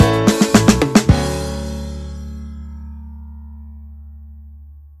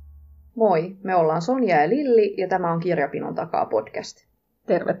Moi, me ollaan Sonja ja Lilli ja tämä on Kirjapinon takaa podcast.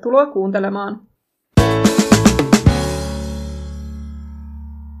 Tervetuloa kuuntelemaan.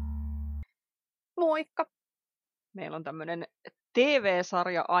 Moikka! Meillä on tämmöinen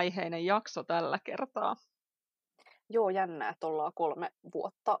TV-sarja-aiheinen jakso tällä kertaa. Joo, jännää, että ollaan 3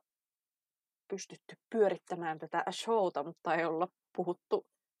 vuotta pystytty pyörittämään tätä showta, mutta ei olla puhuttu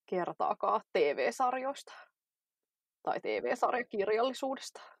kertaakaan TV-sarjoista tai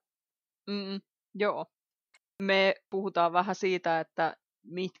TV-sarjakirjallisuudesta. Joo. Me puhutaan vähän siitä, että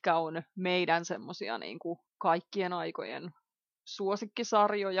mitkä on meidän semmosia niin kuin kaikkien aikojen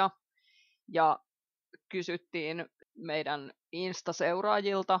suosikkisarjoja. Ja kysyttiin meidän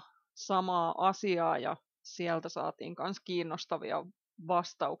Insta-seuraajilta samaa asiaa ja sieltä saatiin myös kiinnostavia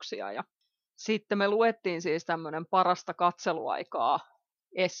vastauksia. Ja sitten me luettiin siis tämmöinen parasta katseluaikaa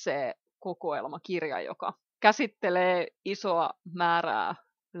essee-kokoelmakirja, joka käsittelee isoa määrää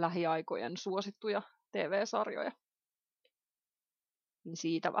lähiaikojen suosittuja TV-sarjoja. Niin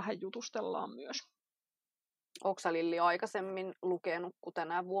siitä vähän jutustellaan myös. Ootko sä, Lilli, aikaisemmin lukenut kuin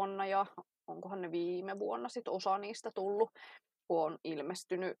tänä vuonna ja onkohan ne viime vuonna sit osa niistä tullut, kun on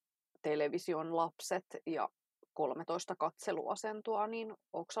ilmestynyt television lapset ja 13 katseluasentoa, niin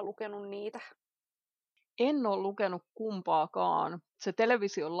ootko sä lukenut niitä? En ole lukenut kumpaakaan. Se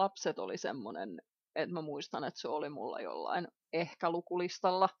television lapset oli semmoinen, että mä muistan, että se oli mulla jollain ehkä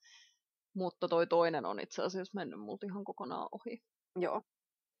lukulistalla, mutta toi toinen on itse asiassa mennyt multa ihan kokonaan ohi. Joo.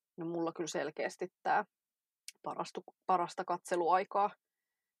 No mulla kyllä selkeästi tämä parasta katseluaikaa,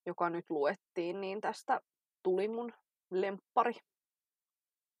 joka nyt luettiin, niin tästä tuli mun lemppari.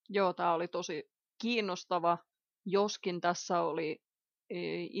 Joo, tää oli tosi kiinnostava, joskin tässä oli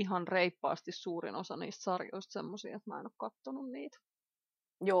ihan reippaasti suurin osa niistä sarjoista semmoisia, että mä en ole katsonut niitä.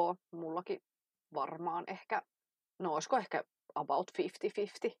 Joo, mullakin varmaan ehkä, no olisiko ehkä about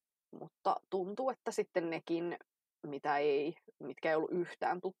 50-50, mutta tuntuu, että sitten nekin, mitkä ei ollut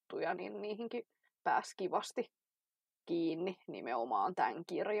yhtään tuttuja, niin niihinkin pääsi kivasti kiinni nimenomaan tämän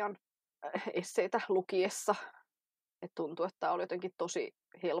kirjan esseitä lukiessa. Et tuntuu, että tämä oli jotenkin tosi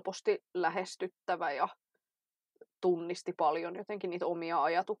helposti lähestyttävä ja tunnisti paljon jotenkin niitä omia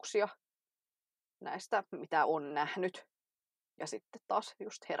ajatuksia näistä, mitä on nähnyt. Ja sitten taas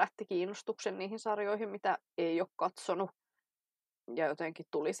just herätti kiinnostuksen niihin sarjoihin, mitä ei ole katsonut. Ja jotenkin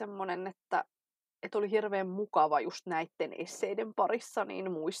tuli semmoinen, että oli hirveän mukava just näiden esseiden parissa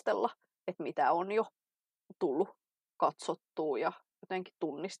niin muistella, että mitä on jo tullut katsottua. Ja jotenkin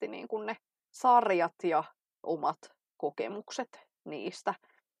tunnisti niin kuin ne sarjat ja omat kokemukset niistä.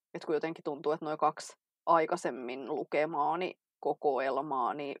 Et kun jotenkin tuntuu, että nuo 2 aikaisemmin lukemaani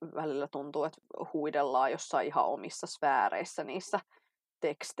kokoelmaa, niin välillä tuntuu, että huidellaan jossain ihan omissa sfääreissä niissä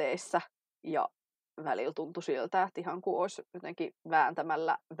teksteissä. Ja välillä tuntui siltä, että ihan kuin olisi jotenkin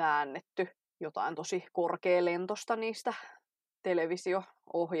vääntämällä väännetty jotain tosi korkealentosta niistä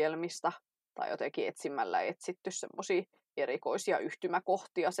televisio-ohjelmista. Tai jotenkin etsimällä etsitty semmoisia erikoisia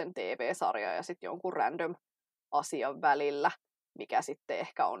yhtymäkohtia sen TV-sarjan ja sitten jonkun random asian välillä, mikä sitten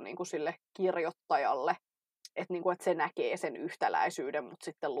ehkä on niin kuin sille kirjoittajalle, että niin kuin, että se näkee sen yhtäläisyyden, mutta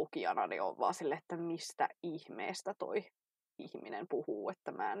sitten lukijana niin on vaan sille, että mistä ihmeestä toi ihminen puhuu,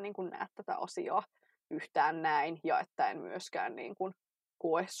 että mä en niin kuin näe tätä asiaa yhtään näin, ja että en myöskään niin kuin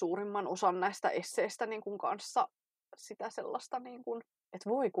koe suurimman osan näistä esseistä niin kuin kanssa sitä sellaista, niin kuin, että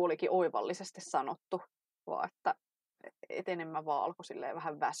voi kun olikin oivallisesti sanottu, vaan että enemmän vaan alkoi silleen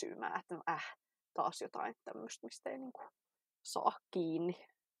vähän väsymään, että no taas jotain tämmöistä, mistä ei niin kuin saa kiinni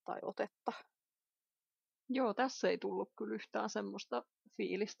tai otetta. Joo, tässä ei tullut kyllä yhtään semmoista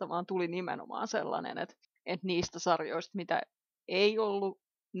fiilistä, vaan tuli nimenomaan sellainen, että niistä sarjoista, mitä ei ollut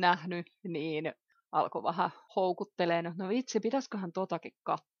nähnyt, niin alkoi vähän houkuttelemaan, että no vitsi, pitäisiköhän totakin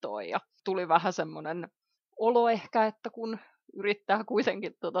katsoa. Ja tuli vähän semmoinen olo ehkä, että kun yrittää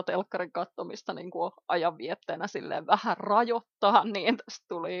kuitenkin telkkarin katsomista niin kuin ajanvietteenä silleen vähän rajoittaa, niin tästä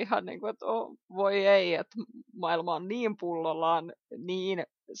tuli ihan niin kuin, että voi ei, että maailma on niin pullollaan, niin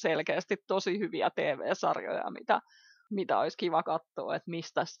selkeästi tosi hyviä TV-sarjoja, mitä olisi kiva katsoa, että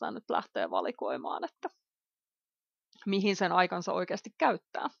mistä sitä nyt lähtee valikoimaan, että mihin sen aikansa oikeasti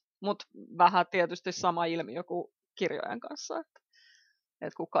käyttää. Mutta vähän tietysti sama ilmiö kuin kirjojen kanssa,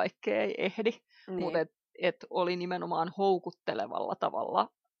 että kun kaikkea ei ehdi, niin. Mutta et oli nimenomaan houkuttelevalla tavalla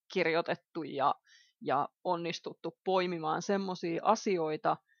kirjoitettu ja onnistuttu poimimaan semmoisia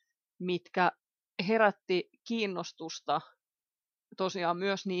asioita, mitkä herätti kiinnostusta tosiaan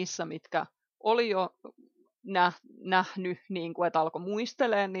myös niissä, mitkä oli jo nähnyt, niin kuin, että alkoi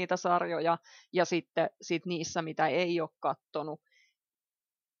muistelemaan niitä sarjoja, ja sitten niissä, mitä ei ole katsonut.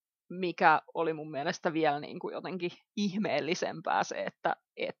 mikä oli mun mielestä vielä niin kuin jotenkin ihmeellisempää se, että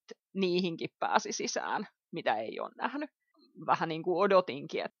niihinkin pääsi sisään, mitä ei ole nähnyt. Vähän niin kuin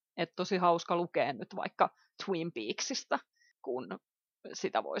odotinkin, että tosi hauska lukea nyt vaikka Twin Peaksista, kun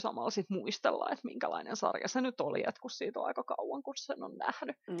sitä voi samalla sit muistella, että minkälainen sarja se nyt oli, että kun siitä on aika kauan, kun sen on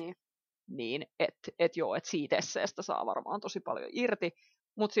nähnyt. Niin että siitä esseestä saa varmaan tosi paljon irti.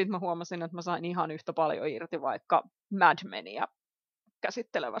 Mutta sitten mä huomasin, että mä sain ihan yhtä paljon irti vaikka Mad Menia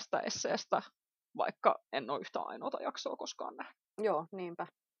käsittelevästä esseestä, vaikka en ole yhtä ainoata jaksoa koskaan nähnyt. Joo, niinpä.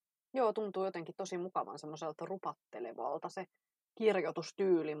 Joo, tuntuu jotenkin tosi mukavan semmoiselta rupattelevalta se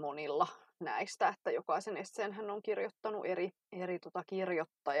kirjoitustyyli monilla näistä, että jokaisen esseen hän on kirjoittanut eri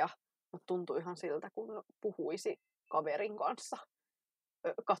kirjoittaja, mutta tuntuu ihan siltä, kun puhuisi kaverin kanssa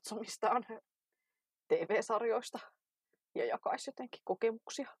katsomistaan TV-sarjoista ja jakaisi jotenkin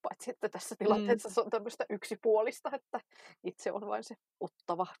kokemuksia, paitsi että tässä tilanteessa se on tämmöistä yksipuolista, että itse on vain se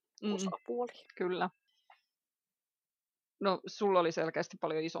ottava osapuoli. Kyllä. No, sulla oli selkeästi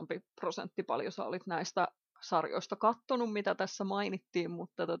paljon isompi prosentti, paljon sä olit näistä sarjoista kattonut, mitä tässä mainittiin,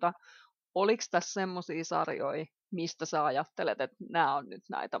 mutta oliko tässä semmoisia sarjoja, mistä sä ajattelet, että nämä on nyt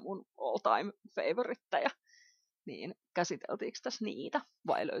näitä mun all-time favoritteja, niin käsiteltiinkö tässä niitä,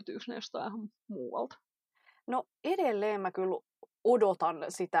 vai löytyykö ne jostain muualta? No edelleen mä kyllä odotan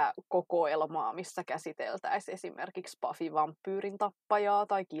sitä kokoelmaa, missä käsiteltäisiin esimerkiksi Buffy vampyyrin tappajaa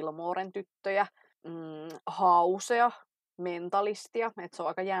tai Gilmoren tyttöjä, Housea, Mentalistia, että se on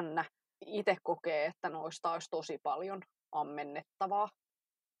aika jännä. Itse kokee, että noista olisi tosi paljon ammennettavaa,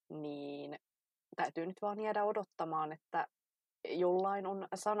 niin täytyy nyt vaan jäädä odottamaan, että jollain on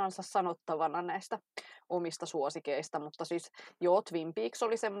sanansa sanottavana näistä omista suosikeista, mutta siis joo, Twin Peaks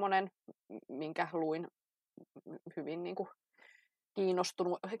oli semmoinen, minkä luin hyvin niin kuin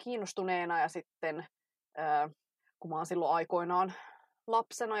kiinnostuneena ja sitten kun mä oon silloin aikoinaan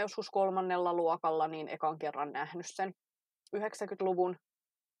lapsena joskus 3. luokalla, niin ekan kerran nähnyt sen 90-luvun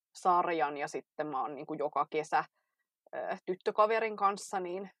sarjan ja sitten mä oon niin kuin joka kesä tyttökaverin kanssa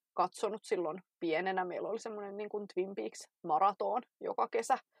niin katsonut silloin pienenä. Meillä oli semmoinen niin kuin Twin Peaks maraton joka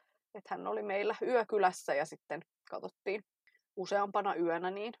kesä, että hän oli meillä yökylässä ja sitten katsottiin useampana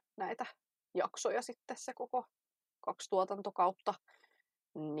yönä niin näitä jaksoja sitten se koko 2 tuotantokautta,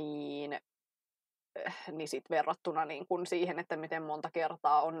 niin sit verrattuna niin kun siihen, että miten monta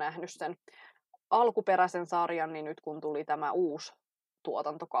kertaa on nähnyt sen alkuperäisen sarjan, niin nyt kun tuli tämä uusi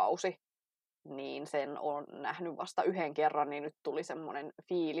tuotantokausi, niin sen on nähnyt vasta 1 kerran, niin nyt tuli semmoinen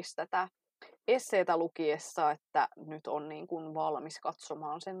fiilis tätä esseetä lukiessa, että nyt on niin kun valmis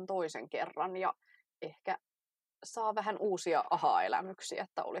katsomaan sen 2. kerran ja ehkä saa vähän uusia aha-elämyksiä,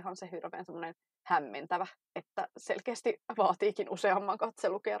 että olihan se hirveän semmoinen hämmentävä, että selkeästi vaatiikin useamman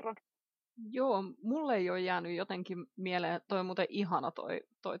katselukerran. Joo, mulle ei ole jäänyt jotenkin mieleen, toi on muuten ihana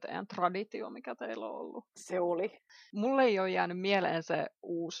toi teidän traditio, mikä teillä on ollut. Se oli. Mulle ei ole jäänyt mieleen se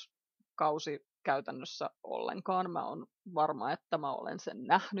uusi kausi käytännössä ollenkaan. Mä oon varma, että mä olen sen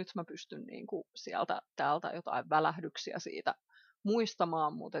nähnyt. Mä pystyn niinku sieltä täältä jotain välähdyksiä siitä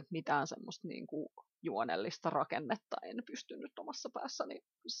muistamaan, mutta et mitään semmoista niinku juonellista rakennetta en pystynyt omassa päässäni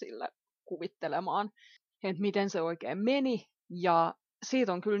sille kuvittelemaan, että miten se oikein meni. Ja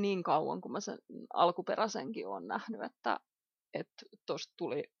siitä on kyllä niin kauan, kun mä sen alkuperäisenkin olen nähnyt, että tosta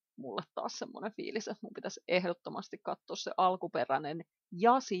tuli mulle taas semmoinen fiilis, että mun pitäisi ehdottomasti katsoa se alkuperäinen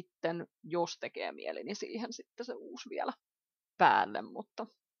ja sitten, jos tekee mieli, niin siihen sitten se uusi vielä päälle, mutta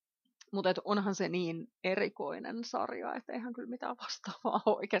onhan se niin erikoinen sarja, että eihän kyllä mitään vastaavaa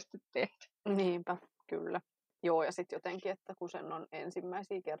oikeasti tehty. Niinpä, kyllä. Joo, ja sitten jotenkin, että kun sen on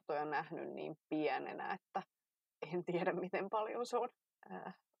ensimmäisiä kertoja nähnyt niin pienenä, että en tiedä, miten paljon se on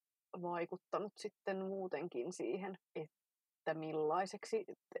vaikuttanut sitten muutenkin siihen, että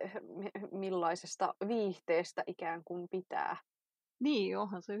millaisesta viihteestä ikään kuin pitää. Niin,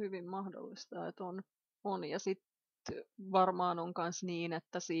 onhan se hyvin mahdollista, että on. Ja sitten varmaan on myös niin,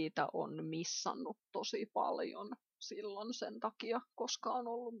 että siitä on missannut tosi paljon silloin sen takia, koska on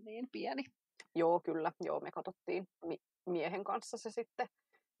ollut niin pieni. Joo, kyllä. Joo, me katsottiin miehen kanssa se sitten,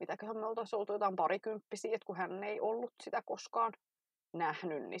 mitäköhän me oltaisiin oltu jotain parikymppisiä, että kun hän ei ollut sitä koskaan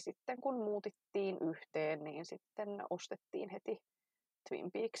nähnyt, niin sitten kun muutittiin yhteen, niin sitten ostettiin heti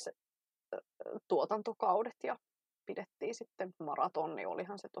Twin Peaks tuotantokaudet ja pidettiin sitten maraton, niin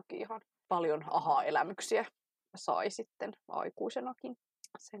olihan se toki ihan paljon aha-elämyksiä sai sitten aikuisenakin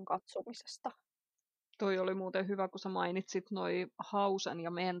sen katsomisesta. Toi oli muuten hyvä, kun sä mainitsit noi Hausen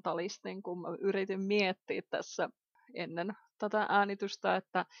ja Mentalistin, kun mä yritin miettiä tässä ennen tätä äänitystä,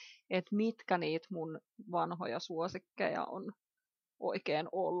 että mitkä niitä mun vanhoja suosikkeja on oikein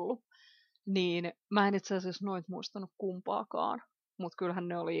ollut. Niin mä en itse asiassa noit muistanut kumpaakaan, Mutta kyllähän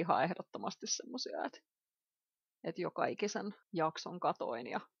ne oli ihan ehdottomasti semmoisia, että joka ikisen jakson katoin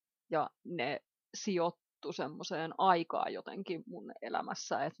ja ne sijoittu semmoiseen aikaan jotenkin mun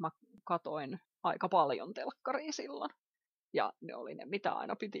elämässä, että mä katoin aika paljon telkkaria silloin. Ja ne oli ne, mitä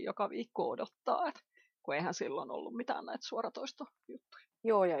aina piti joka viikko odottaa, että kun eihän silloin ollut mitään näitä suoratoistojuttuja.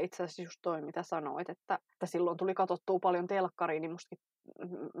 Joo, ja itse asiassa just toi, mitä sanoit, että silloin tuli katsottua paljon telkkaria, niin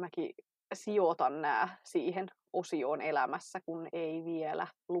mäkin sijoitan nämä siihen osioon elämässä, kun ei vielä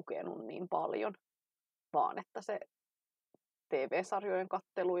lukenut niin paljon, vaan että se TV-sarjojen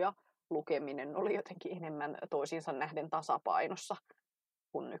kattelu ja lukeminen oli jotenkin enemmän toisiinsa nähden tasapainossa,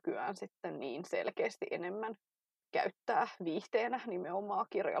 kun nykyään sitten niin selkeästi enemmän käyttää viihteenä nimenomaan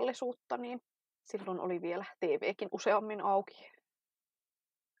kirjallisuutta, niin silloin oli vielä TVkin useammin auki.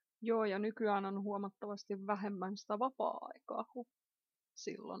 Joo, ja nykyään on huomattavasti vähemmän sitä vapaa-aikaa kuin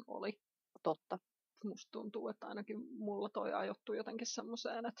silloin oli. Totta. Musta tuntuu, että ainakin mulla toi ajoittui jotenkin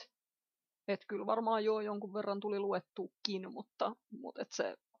semmoiseen, että kyllä varmaan jonkun verran tuli luettukin, mutta et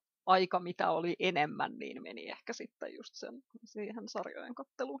se aika, mitä oli enemmän, niin meni ehkä sitten just siihen sarjojen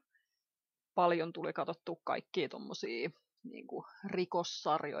katteluun. Paljon tuli katsottua kaikkia tommosia niin kuin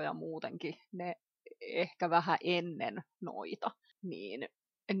rikossarjoja muutenkin, ne ehkä vähän ennen noita,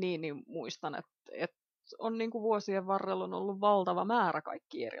 niin muistan, että on niin kuin vuosien varrella on ollut valtava määrä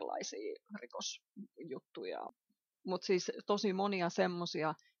kaikkia erilaisia rikosjuttuja. Mutta siis tosi monia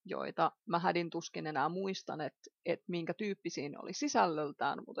semmosia, joita mä hädin tuskin enää muistan, että minkä tyyppisiä ne oli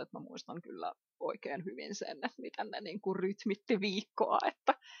sisällöltään, mutta mä muistan kyllä oikein hyvin sen, että miten ne niin kuin rytmitti viikkoa,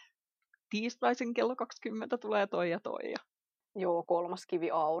 että tiistaisin kello 20 tulee toi ja toi. Joo, Kolmas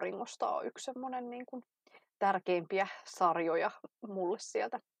kivi auringosta on yksi semmoinen niin kuin tärkeimpiä sarjoja mulle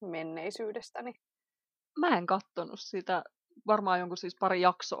sieltä menneisyydestäni. Mä en kattonut sitä, varmaan jonkun siis pari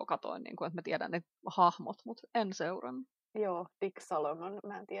jaksoa katoin, niin kuin, että mä tiedän ne hahmot, mutta en seurannut. Joo, Dick Solomon,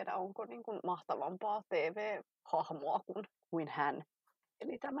 mä en tiedä onko niin kuin mahtavampaa TV-hahmoa kuin hän.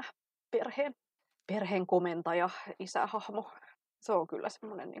 Eli tämä perheen komentaja, isähahmo. Se on kyllä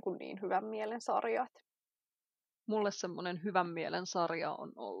semmoinen niin hyvän mielen sarja. Mulle semmoinen hyvän mielen sarja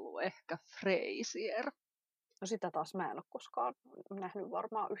on ollut ehkä Frasier. No sitä taas mä en ole koskaan nähnyt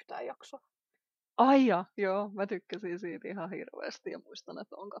varmaan yhtään jaksoa. Ai joo, mä tykkäsin siitä ihan hirveästi ja muistan,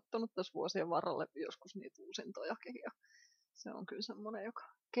 että olen katsonut tässä vuosien varrelle joskus niitä uusintojakin. Ja se on kyllä semmoinen, joka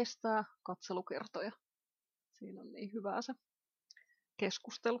kestää katselukertoja. Siinä on niin hyvää se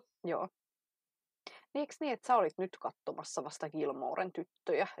keskustelu. Joo. Eikö niin, että sä olit nyt katsomassa vasta Gilmoren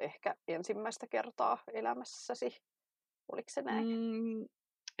tyttöjä ehkä ensimmäistä kertaa elämässäsi? Oliko se näin?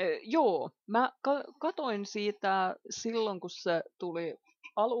 Joo, mä katoin siitä silloin, kun se tuli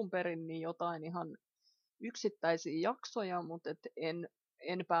alun perin niin jotain ihan yksittäisiä jaksoja, mutta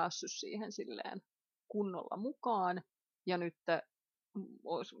en päässyt siihen silleen kunnolla mukaan. Ja nyt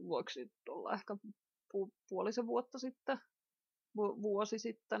voiko siitä olla ehkä puolisen vuotta sitten, vuosi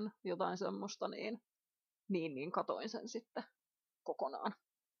sitten, jotain semmoista, niin katoin sen sitten kokonaan.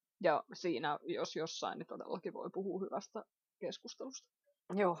 Ja siinä, jos jossain, niin todellakin voi puhua hyvästä keskustelusta.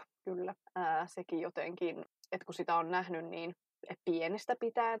 Joo, kyllä. Sekin jotenkin, että kun sitä on nähnyt niin pienestä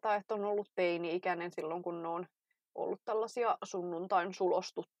pitäen, tai että on ollut teini-ikäinen silloin, kun on ollut tällaisia sunnuntain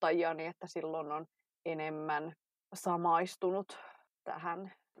sulostuttajia, niin että silloin on enemmän samaistunut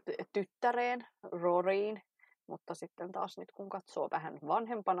tähän tyttäreen, Roriin. Mutta sitten taas nyt, kun katsoo vähän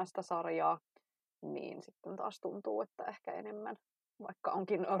vanhempana sitä sarjaa, niin sitten taas tuntuu, että ehkä enemmän, vaikka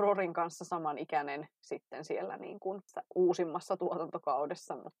onkin Rorin kanssa samanikäinen sitten siellä niin kuin uusimmassa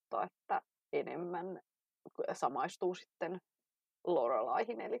tuotantokaudessa, mutta että enemmän samaistuu sitten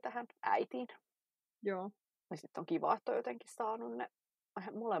Lorelaihin, eli tähän äitiin. Joo. Ja sitten on kiva, että on jotenkin saanut ne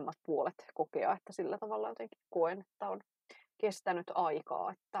molemmat puolet kokea, että sillä tavalla jotenkin koen, että on kestänyt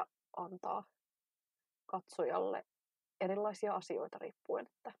aikaa, että antaa katsojalle erilaisia asioita riippuen,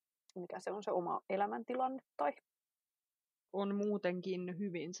 että mikä se on se oma elämäntilanne tai on muutenkin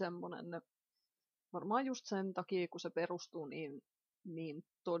hyvin semmoinen, varmaan just sen takia, kun se perustuu niin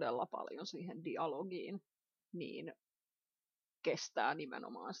todella paljon siihen dialogiin, niin kestää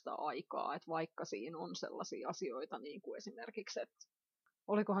nimenomaan sitä aikaa, että vaikka siinä on sellaisia asioita, niin kuin esimerkiksi, että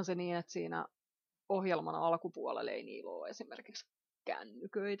olikohan se niin, että siinä ohjelman alkupuolella ei niillä ole esimerkiksi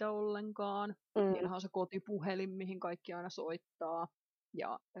kännyköitä ollenkaan. Niillähän on se kotipuhelin, mihin kaikki aina soittaa,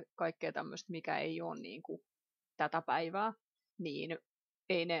 ja kaikkea tämmöistä, mikä ei ole niin kuin tätä päivää, niin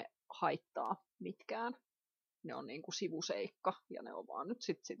ei ne haittaa mitkään. Ne on niin kuin sivuseikka, ja ne on vaan nyt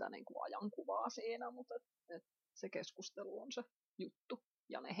sit sitä niin kuin ajankuvaa siinä, mutta et se keskustelu on se juttu,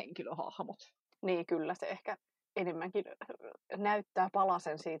 ja ne henkilöhahmot. Niin, kyllä se ehkä enemmänkin näyttää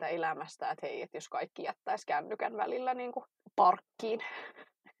palasen siitä elämästä, että hei, että jos kaikki jättäisi kännykän välillä niin kuin parkkiin,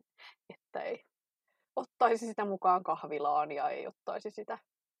 että ei ottaisi sitä mukaan kahvilaan ja ei ottaisi sitä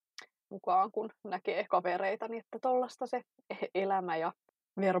mukaan, kun näkee kavereita, niin että tollasta se elämä ja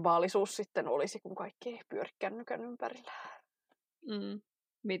verbaalisuus sitten olisi, kun kaikki ei pyöri kännykän ympärillä.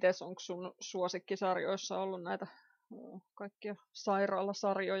 Mites, onko sun suosikkisarjoissa ollut näitä kaikkia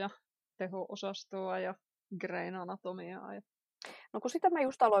sairaalasarjoja, teho-osastoa ja Greyn Anatomiaa? No kun sitä mä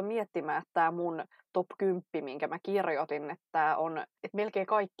just aloin miettimään, että tämä mun top 10, minkä mä kirjoitin, että melkein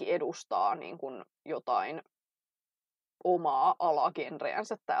kaikki edustaa niin kuin jotain omaa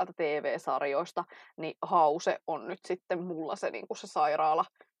alagenreänsä täältä TV-sarjoista, niin House on nyt sitten mulla se, niin kuin se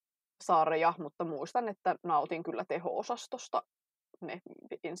sairaalasarja, mutta muistan, että nautin kyllä teho-osastosta ne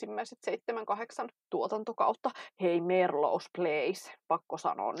ensimmäiset 7-8 tuotantokautta. Hei, Melrose Place, pakko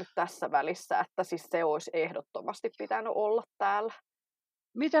sanoa nyt tässä välissä, että siis se olisi ehdottomasti pitänyt olla täällä.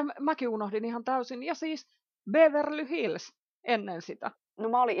 Miten mäkin unohdin ihan täysin, ja siis Beverly Hills ennen sitä. No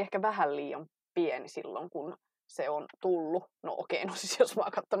mä olin ehkä vähän liian pieni silloin, kun se on tullut. No okei, no siis jos mä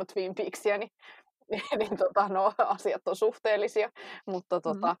oon katsonut Twin Peaksia, niin no, asiat on suhteellisia. Mutta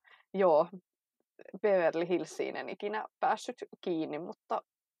joo, Beverly Hillsiin en ikinä päässyt kiinni, mutta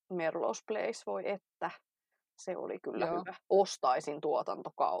Melrose Place voi että. Se oli kyllä hyvä. Ostaisin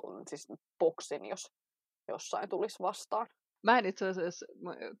tuotantokauden, siis boksin, jos jossain tulisi vastaan. Mä en itse asiassa,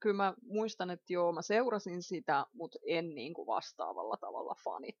 kyllä mä muistan, että joo, mä seurasin sitä, mutta en niin kuin vastaavalla tavalla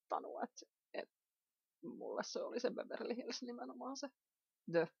fanittanut, että mulle se oli se Beverly Hills nimenomaan se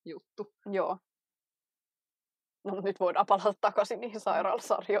juttu. Joo. No nyt voidaan palata takaisin niihin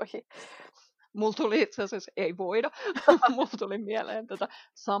sairaalasarjoihin. Mulla tuli itse asiassa, ei voida, mulla tuli mieleen tätä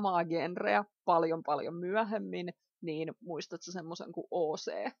samaa genreä paljon myöhemmin, niin muistatko semmoisen kuin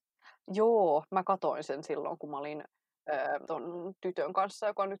OC? Joo, mä katoin sen silloin, kun mä olin ton tytön kanssa,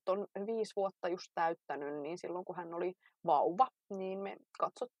 joka nyt on 5 vuotta just täyttänyt, niin silloin kun hän oli vauva, niin me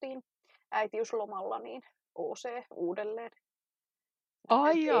katsottiin äitiyslomalla niin OC uudelleen.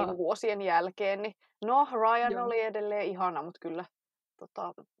 Vuosien jälkeen, niin no Ryan oli edelleen ihana, mutta kyllä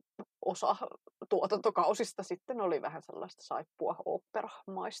osa tuotantokausista sitten oli vähän sellaista saippua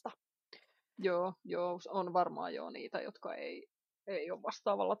oopperamaista. Joo, on varmaan niitä, jotka ei ole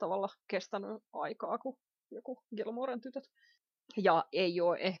vastaavalla tavalla kestänyt aikaa kuin joku Gilmoren tytöt. Ja ei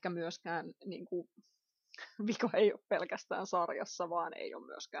ole ehkä myöskään, niin kuin, vika ei ole pelkästään sarjassa, vaan ei ole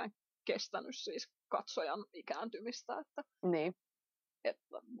myöskään kestänyt siis katsojan ikääntymistä.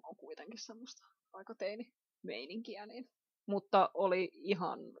 Että on kuitenkin semmoista aika teini-meininkiä. Niin. Mutta oli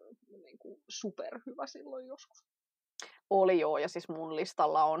ihan niin kuin superhyvä silloin joskus. Oli joo, ja siis mun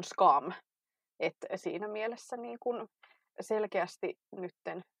listalla on Scam. Että siinä mielessä niin kun selkeästi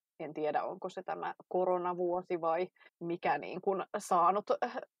nytten, en tiedä onko se tämä koronavuosi vai mikä niin kun saanut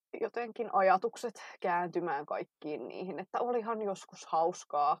jotenkin ajatukset kääntymään kaikkiin niihin, että olihan joskus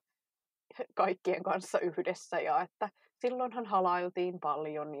hauskaa kaikkien kanssa yhdessä ja että silloinhan halailtiin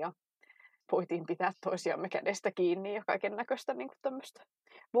paljon ja voitiin pitää toisiamme kädestä kiinni ja kaiken näköistä niin tämmöistä.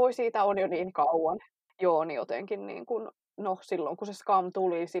 Voi siitä on jo niin kauan. Joo, niin jotenkin niin kun, no silloin kun se Scam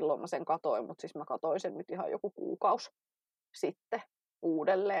tuli, silloin mä sen katoin, mutta siis mä katoin sen nyt ihan joku kuukausi sitten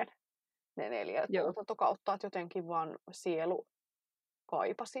uudelleen. Ne 4 tuotantokautta, että jotenkin vaan sielu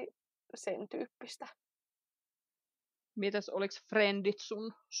kaipasi sen tyyppistä. Mites, oliko Friendit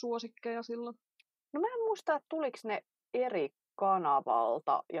sun suosikkeja silloin? No mä en muista, että tuliko ne eri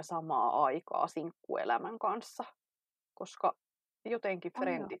kanavalta ja samaa aikaa sinkkuelämän kanssa, koska jotenkin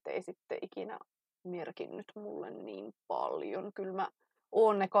Friendit ei sitten ikinä merkinnyt mulle niin paljon. Kyllä mä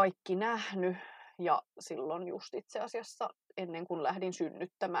oon ne kaikki nähnyt ja silloin just itse asiassa ennen kuin lähdin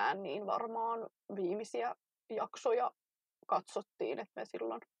synnyttämään, niin varmaan viimeisiä jaksoja katsottiin, että me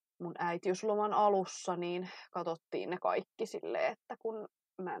silloin mun äitiysloman alussa niin katsottiin ne kaikki silleen, että kun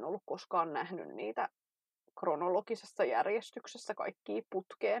mä en ollut koskaan nähnyt niitä kronologisessa järjestyksessä kaikkiin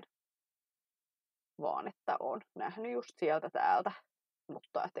putkeen, vaan että oon nähnyt just sieltä täältä,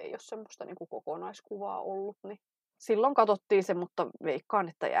 mutta et ei ole semmoista niin kuin kokonaiskuvaa ollut, niin silloin katsottiin se, mutta veikkaan,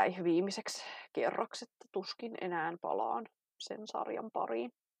 että jäi viimeiseksi kerraksi, että tuskin enää palaan sen sarjan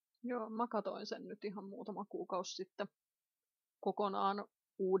pariin. Joo, mä katoin sen nyt ihan muutama kuukausi sitten kokonaan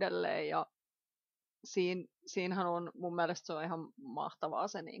uudelleen ja siinähän on, mun mielestä se on ihan mahtavaa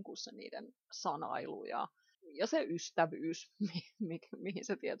se, niin kuin se niiden sanailu ja se ystävyys, mihin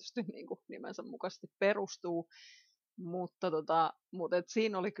se tietysti niin kuin nimensä mukaisesti perustuu. Mutta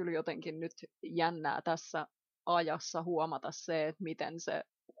siinä oli kyllä jotenkin nyt jännää tässä ajassa huomata se, että miten se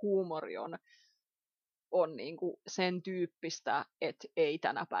huumori on niin kuin sen tyyppistä, että ei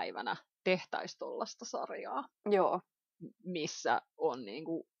tänä päivänä tehtäisi tollaista sarjaa. Joo. Missä on niin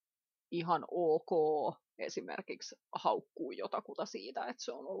kuin ihan ok, esimerkiksi haukkuu jotakuta siitä, että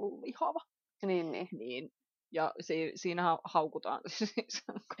se on ollut lihava. Niin. Ja siinähän haukutaan siis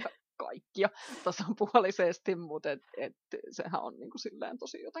kaikkia tasapuolisesti, mutta sehän on niinku silleen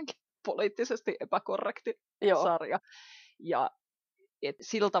tosi jotenkin poliittisesti epäkorrekti sarja. Ja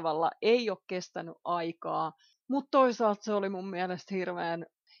sillä tavalla ei ole kestänyt aikaa, mutta toisaalta se oli mun mielestä hirveän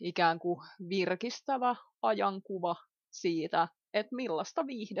ikään kuin virkistävä ajankuva siitä, että millaista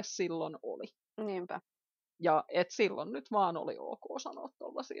viihde silloin oli. Niinpä. Ja että silloin nyt vaan oli ok sanoa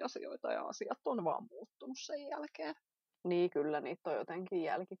tollaisia asioita ja asiat on vaan muuttunut sen jälkeen. Niin kyllä, niitä on jotenkin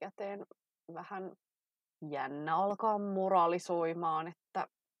jälkikäteen vähän jännä alkaa moralisoimaan, että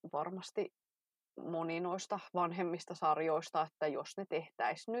varmasti moni noista vanhemmista sarjoista, että jos ne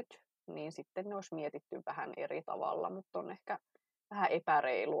tehtäisiin nyt, niin sitten ne olisi mietitty vähän eri tavalla, mutta on ehkä vähän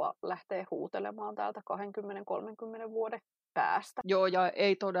epäreilua lähteä huutelemaan täältä 20-30 vuoden päästä. Joo, ja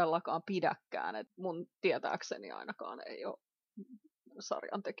ei todellakaan pidäkään. Et mun tietääkseni ainakaan ei ole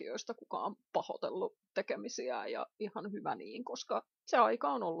sarjan tekijöistä kukaan pahoitellut tekemisiään ja ihan hyvä niin, koska se aika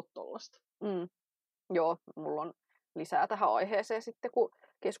on ollut tollasta. Joo, mulla on lisää tähän aiheeseen sitten, kun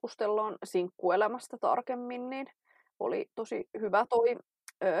keskustellaan sinkkuelämästä tarkemmin, niin oli tosi hyvä toi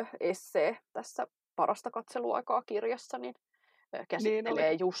essee tässä Parasta katseluaikaa -kirjassa, niin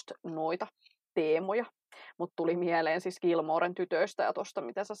käsittelee just noita teemoja. Mutta tuli mieleen siis Gilmoren tytöistä ja tuosta,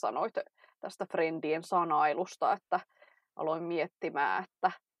 mitä sä sanoit tästä Friendien sanailusta, että aloin miettimään,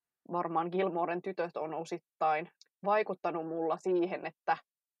 että varmaan Gilmoren tytöt on osittain vaikuttanut mulla siihen, että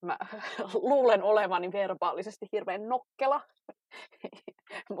mä luulen olevani verbaalisesti hirveän nokkela,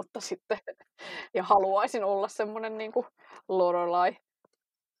 mutta sitten, ja haluaisin olla semmoinen niin kuin Lorelai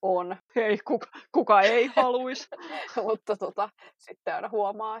on. Hei, kuka ei haluisi. Mutta sitten aina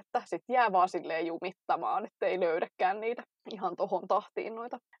huomaa, että sitten jää vaan silleen jumittamaan, että ei löydäkään niitä ihan tohon tahtiin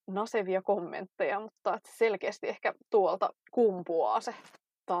noita nasevia kommentteja, mutta selkeästi ehkä tuolta kumpuaa se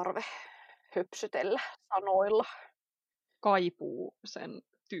tarve höpsytellä sanoilla. Kaipuu sen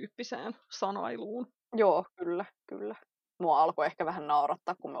tyyppiseen sanailuun. Joo, kyllä. Mua alkoi ehkä vähän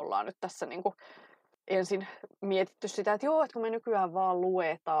naurattaa, kun me ollaan nyt tässä niinku ensin mietitty sitä, että joo, että kun me nykyään vaan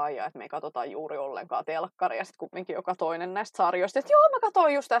luetaan ja että me ei katsota juuri ollenkaan telkkaria, ja sitten kumminkin joka toinen näistä sarjoista, että joo, mä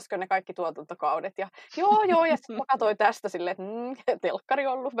katsoin just äsken ne kaikki tuotantokaudet, ja joo, ja sitten mä katsoin tästä silleen, että telkkari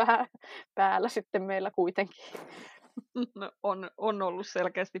on ollut vähän päällä sitten meillä kuitenkin. No, on ollut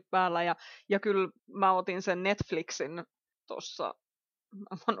selkeästi päällä, ja kyllä mä otin sen Netflixin tuossa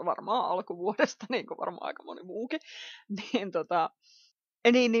varmaan alkuvuodesta, niin kuin varmaan aika moni muukin,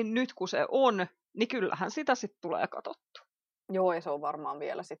 niin nyt kun se on, niin kyllähän sitä sitten tulee katsottu. Joo, ja se on varmaan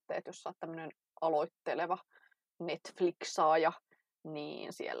vielä sitten, että jos sä oot tämmöinen aloitteleva Netflixaaja,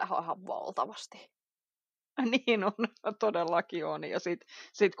 niin siellä on ihan valtavasti. Niin on, todellakin on. Ja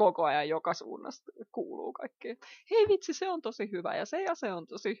sit koko ajan joka suunnasta kuuluu kaikkea. Hei vitsi, se on tosi hyvä ja se on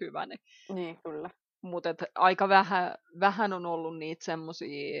tosi hyvä. Niin, kyllä. Mutta aika vähän on ollut niitä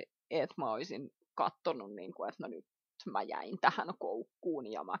semmosia, että mä olisin kattonut, niin kuin, että no nyt mä jäin tähän koukkuun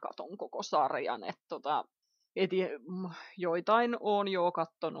ja mä katon koko sarjan. Joitain on jo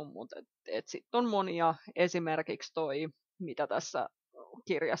kattonut, mutta sitten on monia. Esimerkiksi toi, mitä tässä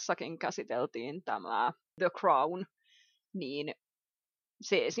kirjassakin käsiteltiin, tämä The Crown, niin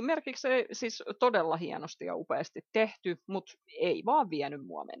se esimerkiksi siis todella hienosti ja upeasti tehty, mutta ei vaan vienyt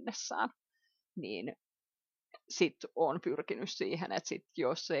mua mennessään. Niin sitten on pyrkinyt siihen, että sit,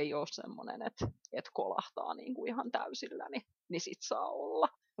 jos ei ole semmoinen, että kolahtaa niinku ihan täysillä, niin sit saa olla.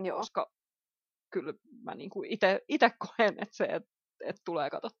 Joo. Koska kyllä mä niinku itse koen, että se, että tulee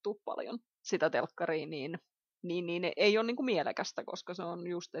katsottua paljon sitä telkkaria, niin ei ole niinku mielekästä, koska se on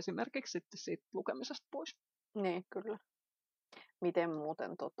just esimerkiksi sitten siitä lukemisesta pois. Niin, kyllä. Miten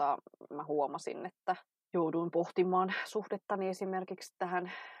muuten mä huomasin, että jouduin pohtimaan suhdettani esimerkiksi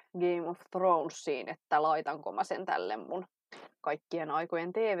tähän Game of Thronesiin, että laitanko mä sen tälle mun kaikkien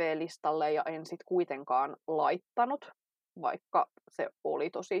aikojen TV-listalle, ja en sit kuitenkaan laittanut, vaikka se oli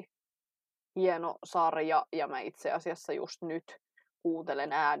tosi hieno sarja, ja mä itse asiassa just nyt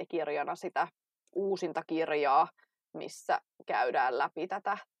kuuntelen äänikirjana sitä uusinta kirjaa, missä käydään läpi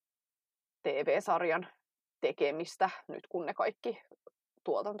tätä TV-sarjan tekemistä, nyt kun ne kaikki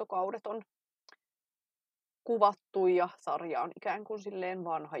tuotantokaudet on kuvattu ja sarja on ikään kuin silleen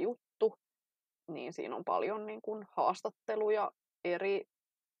vanha juttu, niin siinä on paljon niin kuin haastatteluja eri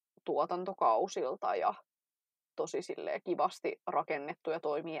tuotantokausilta ja tosi silleen kivasti rakennettu ja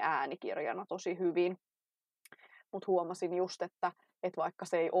toimii äänikirjana tosi hyvin. Mutta huomasin just, että vaikka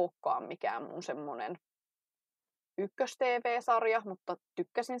se ei olekaan mikään mun semmonen ykkös-TV-sarja, mutta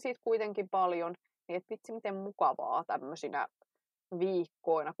tykkäsin siitä kuitenkin paljon, niin että vitsi miten mukavaa tämmöisinä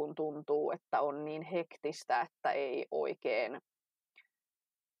viikkoina, kun tuntuu, että on niin hektistä, että ei oikein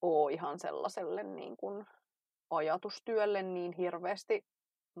ole ihan sellaiselle niin kuin ajatustyölle niin hirveästi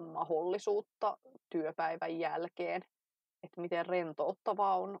mahdollisuutta työpäivän jälkeen. Että miten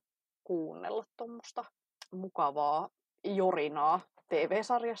rentouttavaa on kuunnella tuommoista mukavaa jorinaa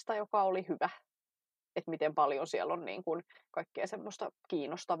TV-sarjasta, joka oli hyvä. Että miten paljon siellä on niin kuin kaikkea semmoista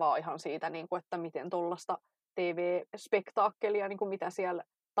kiinnostavaa ihan siitä, niin kuin, että miten tuollaista TV-spektaakkelia, niin kuin mitä siellä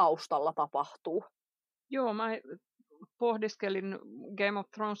taustalla tapahtuu. Joo, mä pohdiskelin Game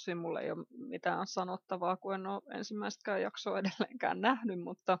of Thronesin, mulla ei ole mitään sanottavaa, kun en ole ensimmäistäkään jaksoa edelleenkään nähnyt,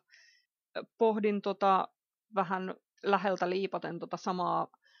 mutta pohdin vähän läheltä liipaten samaa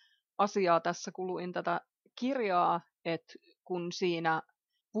asiaa tässä, kun luin tätä kirjaa, että kun siinä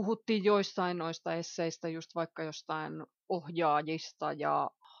puhuttiin joistain noista esseistä, just vaikka jostain ohjaajista ja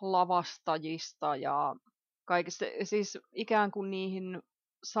lavastajista ja kaikista, siis ikään kuin niihin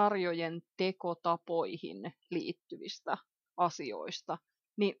sarjojen tekotapoihin liittyvistä asioista,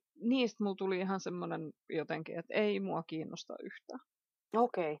 niin niistä mulla tuli ihan semmoinen jotenkin, että ei mua kiinnosta yhtään.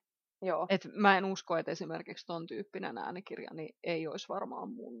 Okei, joo. Et mä en usko, että esimerkiksi ton tyyppinen äänikirja niin ei olisi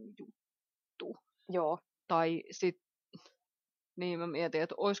varmaan mun juttu. Joo. Tai sit, niin mä mietin,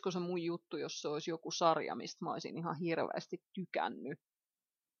 että olisiko se mun juttu, jos se olisi joku sarja, mistä mä olisin ihan hirveästi tykännyt.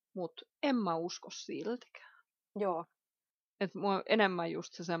 Mut en mä usko siltikään. Joo. Et mua enemmän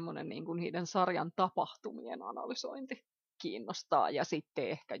just se semmonen niin kuin niiden sarjan tapahtumien analysointi kiinnostaa. Ja sitten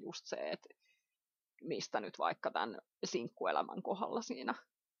ehkä just se, että mistä nyt vaikka tämän sinkkuelämän kohdalla siinä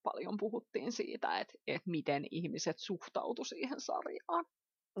paljon puhuttiin siitä, että miten ihmiset suhtautu siihen sarjaan.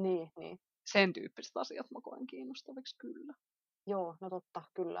 Niin. Sen tyyppiset asiat mä koen kiinnostaviksi kyllä. Joo, no totta,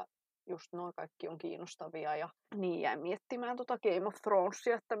 kyllä. Just nuo kaikki on kiinnostavia ja niin jäin miettimään Game of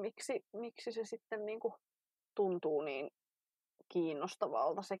Thronesia, että miksi se sitten niinku tuntuu niin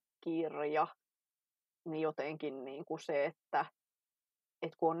kiinnostavalta se kirja. Niin jotenkin niinku se, että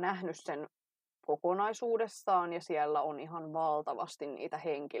kun on nähnyt sen kokonaisuudessaan ja siellä on ihan valtavasti niitä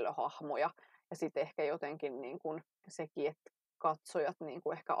henkilöhahmoja ja sitten ehkä jotenkin niinku sekin, että katsojat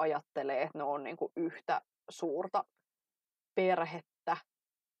niinku ehkä ajattelee, että ne on niinku yhtä suurta perhettä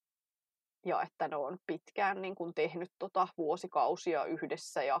ja että ne on pitkään niin kuin tehnyt vuosikausia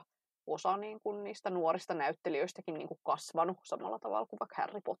yhdessä ja osa niin kuin niistä nuorista näyttelijöistäkin niin kuin kasvanut samalla tavalla kuin vaikka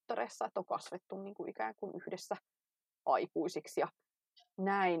Harry Potterissa, että on kasvettu niin kuin ikään kuin yhdessä aikuisiksi ja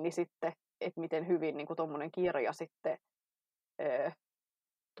näin, niin sitten, että miten hyvin niin kuin tuommoinen kirja sitten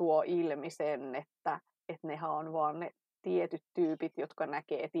tuo ilmi sen, että nehän on vaan ne tietyt tyypit, jotka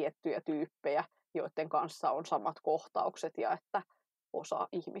näkee tiettyjä tyyppejä, joiden kanssa on samat kohtaukset ja että osa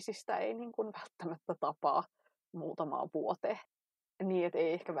ihmisistä ei niin kuin välttämättä tapaa muutamaan vuoteen. Niin, että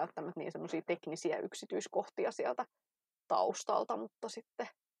ei ehkä välttämättä niin semmoisia teknisiä yksityiskohtia sieltä taustalta, mutta sitten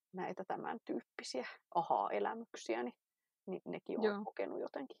näitä tämän tyyppisiä aha-elämyksiä, niin nekin on kokenut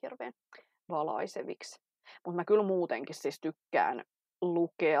jotenkin hirveän valaiseviksi. Mutta mä kyllä muutenkin siis tykkään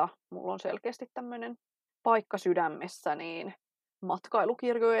lukea. Mulla on selkeästi tämmöinen paikka sydämessä niin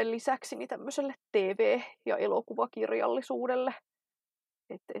matkailukirjojen lisäksi niin tämmöiselle TV- ja elokuvakirjallisuudelle.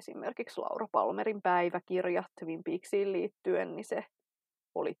 Että esimerkiksi Laura Palmerin päiväkirja Twin Peaksiin liittyen, niin se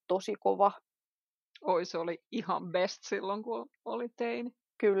oli tosi kova. Oi, se oli ihan best silloin, kun oli teini.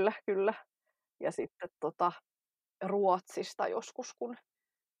 Kyllä. Ja sitten Ruotsista joskus, kun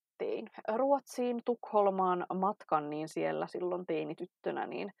tein Ruotsiin Tukholmaan matkan, niin siellä silloin teinityttönä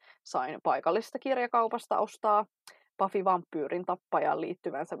niin sain paikallisesta kirjakaupasta ostaa Buffy Vampyyrin tappajaan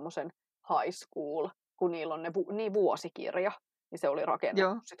liittyvän semmoisen high school, kun niillä on niin vuosikirja. Niin se oli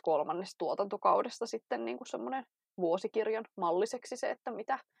rakennettu sit 3. tuotantokaudesta sitten niin kuin semmoinen vuosikirjan malliseksi se, että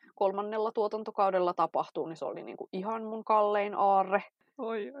mitä 3. tuotantokaudella tapahtuu, niin se oli niin kuin ihan mun kallein aarre.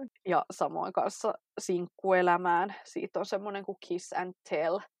 Oi. Ja samoin kanssa sinkkuelämään. Siitä on semmoinen kuin Kiss and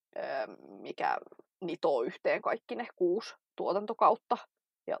Tell, mikä nitoo yhteen kaikki ne 6 tuotantokautta.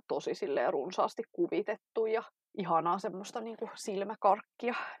 Ja tosi silleen runsaasti kuvitettu ja ihanaa semmoista niin kuin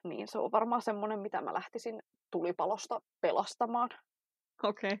silmäkarkkia. Niin se on varmaan semmoinen, mitä mä lähtisin tulipalosta pelastamaan.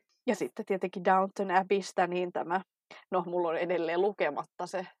 Okei. Ja sitten tietenkin Downton Abbeystä, niin mulla on edelleen lukematta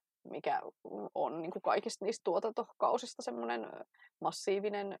se, mikä on niin kuin kaikista niistä tuotantokausista semmoinen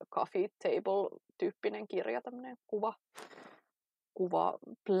massiivinen coffee table-tyyppinen kirja, tämmöinen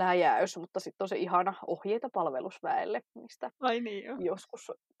kuvapläjäys, mutta sitten on se ihana ohjeita palvelusväelle, mistä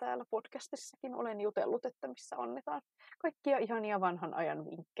joskus täällä podcastissakin olen jutellut, että missä annetaan kaikkia ihania vanhan ajan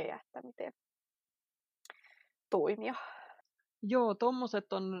vinkkejä, että miten toimia. Joo,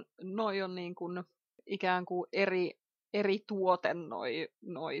 tommoset on niin kuin ikään kuin eri tuote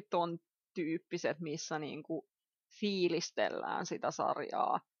noi ton tyyppiset, missä niin kuin fiilistellään sitä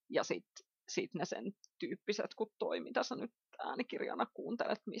sarjaa ja sit ne sen tyyppiset kun toi, mitä sä nyt äänikirjana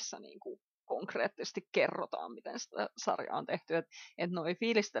kuuntelet, missä niinku konkreettisesti kerrotaan, miten sitä sarjaa on tehty. Et noi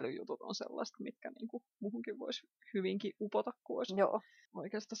fiilistelyjutut on sellaista, mitkä niinku muuhunkin voisi hyvinkin upota, kun olisi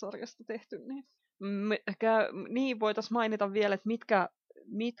oikeasta sarjasta tehty. Niin voitaisiin mainita vielä, että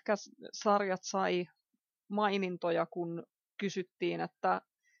mitkä sarjat sai mainintoja, kun kysyttiin, että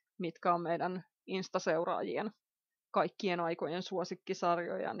mitkä on meidän Insta-seuraajien kaikkien aikojen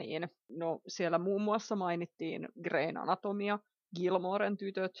suosikkisarjoja, niin no, siellä muun muassa mainittiin Grayn Anatomia, Gilmoren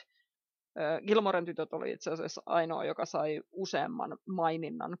tytöt. Gilmoren tytöt oli itse asiassa ainoa, joka sai useamman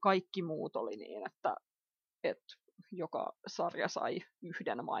maininnan. Kaikki muut oli niin, että joka sarja sai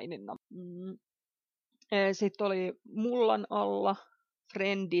yhden maininnan. Sitten oli Mullan alla,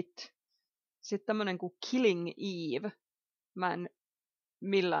 Friendit, sitten tämmöinen kuin Killing Eve. Mä en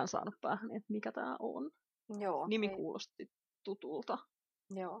millään saanut päähän, että mikä tää on. Joo, Nimi kuulosti tutulta.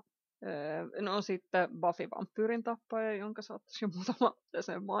 Joo. No sitten Buffy vampyyrin tappaja, jonka sä oot jo muutama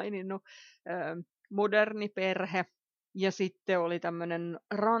sen maininnut. Moderni perhe. Ja sitten oli tämmöinen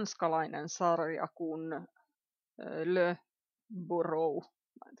ranskalainen sarja kuin Le Bourreau.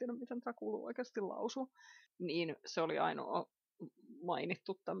 Mä en tiedä, miten tämä kuuluu oikeasti lausua. Niin se oli ainoa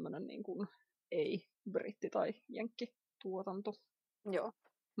mainittu tämmöinen niin kuin ei-britti- tai jenkkituotanto. Joo.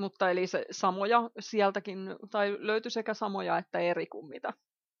 Mutta eli se samoja sieltäkin, tai löytyi sekä samoja että eri kuin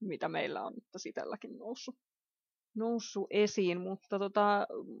mitä meillä on nyt itselläkin noussut esiin. Mutta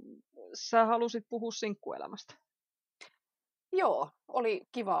sä halusit puhua sinkkuelämästä. Joo, oli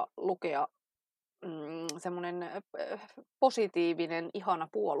kiva lukea semmoinen positiivinen, ihana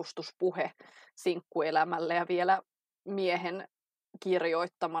puolustuspuhe sinkkuelämälle ja vielä miehen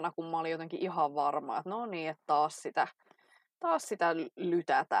kirjoittamana, kun mä olin jotenkin ihan varma, että no niin, että taas sitä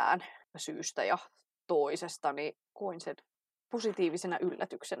lytätään syystä ja toisesta, niin koin sen positiivisena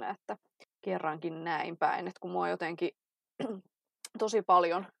yllätyksenä, että kerrankin näin päin, että kun mua jotenkin tosi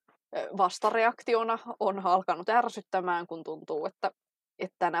paljon vastareaktiona on alkanut ärsyttämään, kun tuntuu, että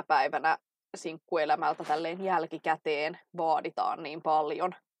tänä päivänä sinkkuelämältä tälleen jälkikäteen vaaditaan niin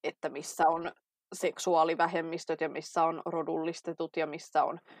paljon, että missä on seksuaalivähemmistöt ja missä on rodullistetut ja missä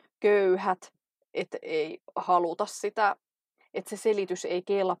on köyhät, että ei haluta sitä, että se selitys ei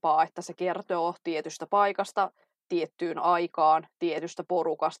kelpaa, että se kertoo tietystä paikasta, tiettyyn aikaan, tietystä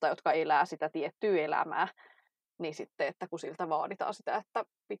porukasta, jotka elää sitä tiettyä elämää, niin sitten, että kun siltä vaaditaan sitä, että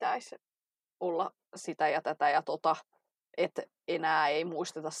pitäisi olla sitä ja tätä ja että enää ei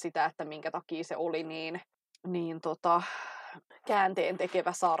muisteta sitä, että minkä takia se oli niin käänteen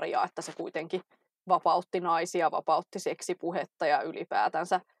tekevä sarja, että se kuitenkin vapautti naisia, vapautti seksipuhetta ja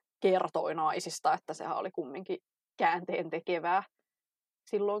ylipäätänsä kertoi naisista, että sehän oli kumminkin käänteen tekevää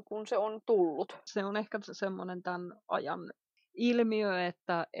silloin, kun se on tullut. Se on ehkä semmoinen tämän ajan ilmiö,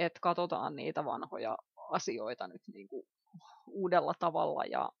 että katsotaan niitä vanhoja asioita nyt niin kuin uudella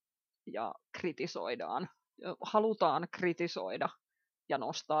tavalla ja kritisoidaan. Halutaan kritisoida ja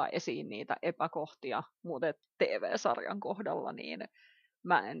nostaa esiin niitä epäkohtia, mutta TV-sarjan kohdalla niin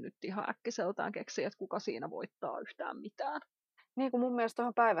mä en nyt ihan äkkiseltään keksi, että kuka siinä voittaa yhtään mitään. Niin kuin mun mielestä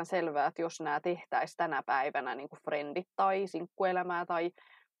on päivän selvää, että jos nämä tehtäisiin tänä päivänä niin kuin Friendit tai sinkkuelämää tai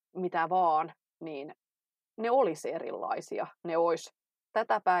mitä vaan, niin ne olisi erilaisia. Ne olisi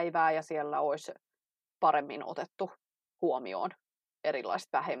tätä päivää ja siellä olisi paremmin otettu huomioon erilaiset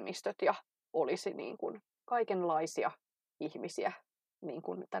vähemmistöt ja olisi niin kuin kaikenlaisia ihmisiä, niin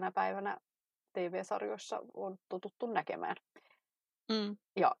kuin tänä päivänä TV-sarjoissa on totuttu näkemään.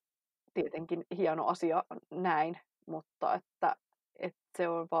 Ja tietenkin hieno asia näin, mutta että se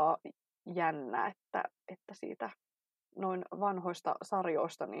on vaan jännä, että siitä noin vanhoista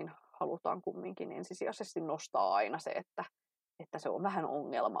sarjoista niin halutaan kumminkin ensisijaisesti nostaa aina se, että se on vähän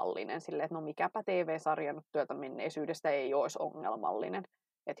ongelmallinen silleen, että no mikäpä TV-sarja nyt työtä menneisyydestä ei olisi ongelmallinen.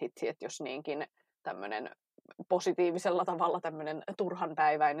 Että hitsi, että jos niinkin tämmöinen positiivisella tavalla tämmöinen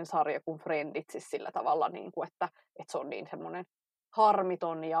turhanpäiväinen sarja kuin Friendit, siis sillä tavalla, niin kuin, että se on niin semmoinen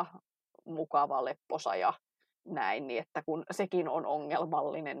harmiton ja mukava, lepposa ja näin, niin että kun sekin on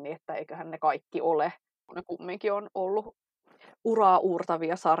ongelmallinen, niin että eiköhän ne kaikki ole. Ne kumminkin on ollut uraa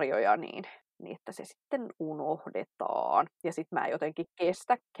uurtavia sarjoja, niin että se sitten unohdetaan. Ja sitten mä jotenkin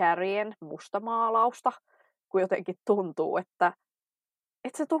kestä Carrien mustamaalausta, kun jotenkin tuntuu, että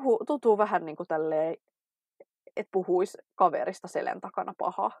se tuntuu vähän niin kuin tälleen, että puhuisi kaverista selän takana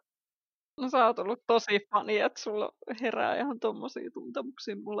pahaa. No sä oot ollut tosi fani, että sulla herää ihan tommosia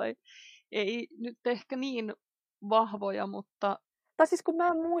tuntemuksia. Mulla ei nyt ehkä niin vahvoja, mutta... Tai siis kun mä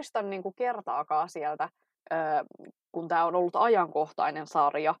en muista niin kuin kertaakaan sieltä kun tämä on ollut ajankohtainen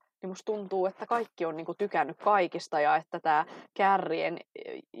sarja, niin musta tuntuu, että kaikki on niinku tykännyt kaikista ja että tämä Carrien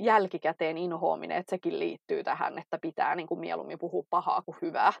jälkikäteen inhoaminen, että sekin liittyy tähän, että pitää niinku mieluummin puhua pahaa kuin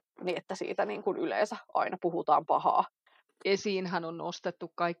hyvää, niin että siitä niinku yleensä aina puhutaan pahaa. Esiinhän on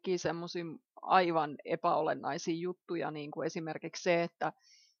nostettu kaikkia semmoisia aivan epäolennaisia juttuja, niin kuin esimerkiksi se, että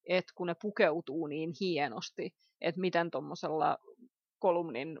kun ne pukeutuu niin hienosti, että miten tuommoisella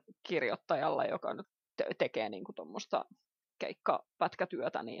kolumnin kirjoittajalla, joka nyt tekee niin kuin tuommoista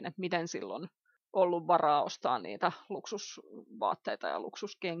keikkapätkätyötä, niin että miten silloin ollut varaa ostaa niitä luksusvaatteita ja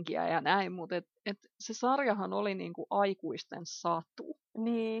luksuskenkiä ja näin, mutta se sarjahan oli niin kuin aikuisten satu.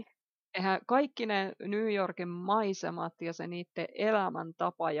 Niin. Eihän kaikki ne New Yorkin maisemat ja se niiden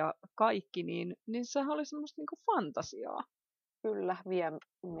elämäntapa ja kaikki, niin sehän oli semmoista niinku fantasiaa. Kyllä, vie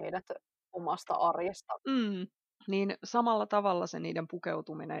meidät omasta arjesta. Niin samalla tavalla se niiden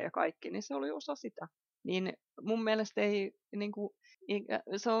pukeutuminen ja kaikki, niin se oli osa sitä. Niin mun mielestä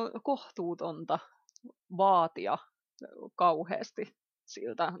se on kohtuutonta vaatia kauheasti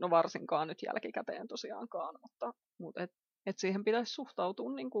siltä, no varsinkaan nyt jälkikäteen tosiaankaan, mutta et siihen pitäisi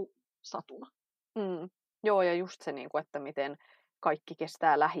suhtautua niinku satuna. Joo, ja just se, että miten kaikki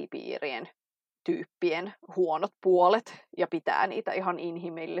kestää lähipiirien tyyppien huonot puolet ja pitää niitä ihan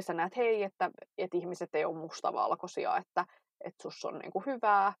inhimillisenä, että hei, että ihmiset ei ole mustavalkoisia, että sus on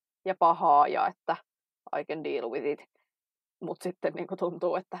hyvää ja pahaa ja että I can deal with it. Mutta sitten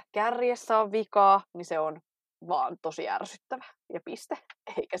tuntuu, että Carriessä on vikaa, niin se on vaan tosi ärsyttävä ja piste.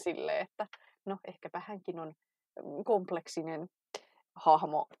 Eikä silleen, että no ehkäpä hänkin on kompleksinen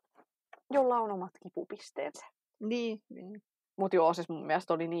hahmo, jolla on omat kipupisteensä. Niin. Mutta joo, siis mun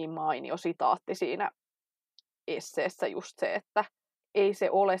mielestä oli niin mainio sitaatti siinä esseessä just se, että ei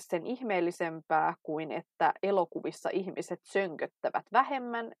se ole sen ihmeellisempää kuin että elokuvissa ihmiset sönköttävät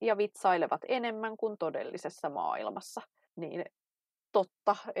vähemmän ja vitsailevat enemmän kuin todellisessa maailmassa. Niin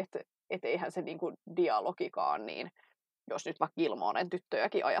totta, että eihän se niinku dialogikaan, niin jos nyt vaikka Gilmoren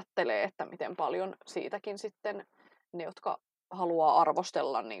tyttöjäkin ajattelee, että miten paljon siitäkin sitten ne, jotka haluaa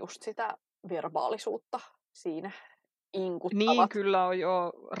arvostella, niin just sitä verbaalisuutta siinä inkuttavat. Niin, kyllä on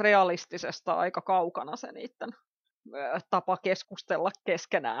jo realistisesta aika kaukana se niiden tapa keskustella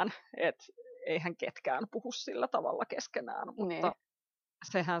keskenään, että eihän ketkään puhu sillä tavalla keskenään, mutta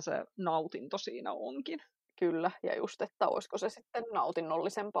sehän se nautinto siinä onkin. Kyllä, ja just, että olisiko se sitten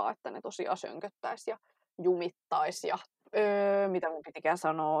nautinnollisempaa, että ne tosiaan sönköttäisi ja jumittaisi ja mitä mun pitikään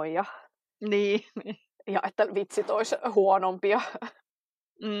sanoa ja ja että vitsit olisi huonompia.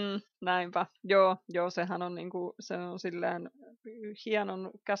 Näinpä. Joo, sehän on se on silleen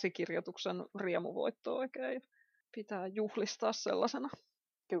hienon käsikirjoituksen riemuvoitto oikein. Pitää juhlistaa sellaisena.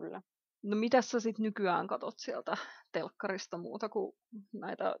 Kyllä. No mitäs sä sit nykyään katot sieltä telkkarista muuta kuin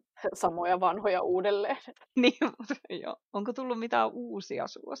näitä samoja vanhoja uudelleen? Niin, joo. Onko tullut mitään uusia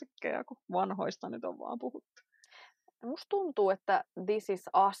suosikkeja, kun vanhoista nyt on vaan puhuttu? Musta tuntuu, että This Is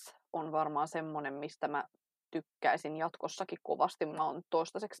Us on varmaan semmonen, mistä mä tykkäisin jatkossakin kovasti. Mä oon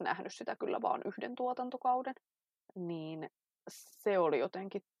toistaiseksi nähnyt sitä kyllä vaan yhden tuotantokauden. Niin se oli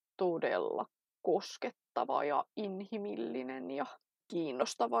jotenkin todella koskettava ja inhimillinen ja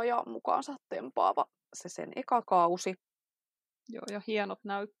kiinnostava ja mukaansa tempaava se sen eka kausi. Joo, ja hienot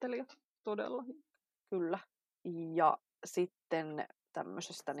näyttelijät, todella. Kyllä. Ja sitten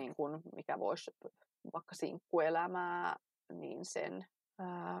tämmöisestä, niin kuin, mikä voisi vaikka sinkkuelämää, niin sen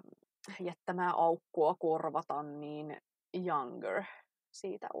jättämää aukkoa korvata, niin Younger.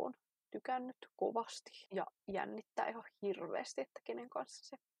 Siitä on tykännyt kovasti ja jännittää ihan hirveästi, että kenen kanssa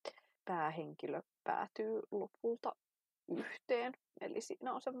se päähenkilö päätyy lopulta yhteen. Eli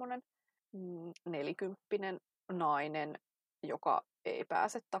siinä on semmoinen 40-vuotias nainen, joka ei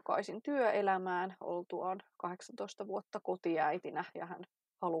pääse takaisin työelämään oltuaan 18 vuotta kotiäitinä ja hän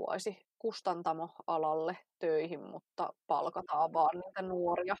haluaisi kustantamoalalle töihin, mutta palkataan vaan niitä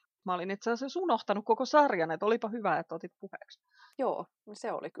nuoria. Mä olin itse asiassa unohtanut koko sarjan, että olipa hyvä, että otit puheeksi. Joo,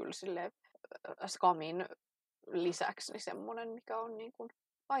 se oli kyllä silleen Skamin lisäksi niin semmoinen, mikä on niin kuin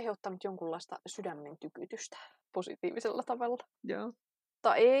aiheuttanut jonkunlaista sydämen tykytystä positiivisella tavalla. Joo.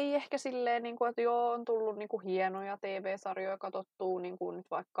 Mutta ei ehkä silleen, niin kuin, että joo, on tullut niin kuin hienoja TV-sarjoja katsottua, niin kuin nyt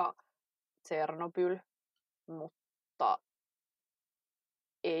vaikka Chernobyl, mutta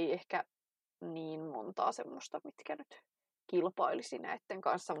ei ehkä niin montaa semmoista, mitkä nyt kilpailisi näiden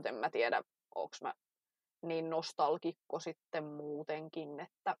kanssa, mutta en mä tiedä, onko mä niin nostalgikko sitten muutenkin,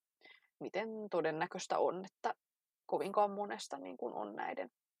 että miten todennäköistä on, että kovinkaan monesta niin kuin on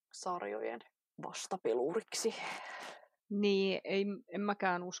näiden sarjojen vastapeluriksi. Niin, en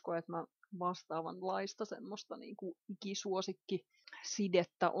mäkään usko, että mä vastaavanlaista semmoista niin kuin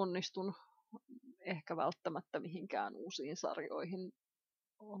ikisuosikki-sidettä onnistun ehkä välttämättä mihinkään uusiin sarjoihin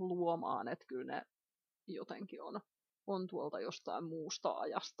luomaan, että kyllä ne jotenkin on tuolta jostain muusta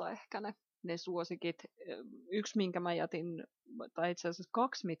ajasta ehkä ne suosikit. Yksi, minkä mä jätin, tai itse asiassa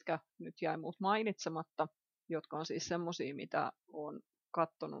 2, mitkä nyt jäi muut mainitsematta, jotka on siis semmosia, mitä on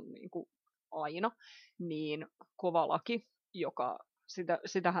kattonut niin kuin aina, niin Kova laki, joka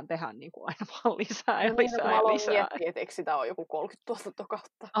sitähän tehdään niin kuin aina vaan lisää ja lisää mä ja aloin lisää. miettiä, että eikö sitä ole joku 30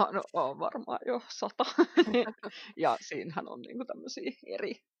 tuotantokautta. No on varmaan jo 100. Ja siinähän on niin kuin tämmöisiä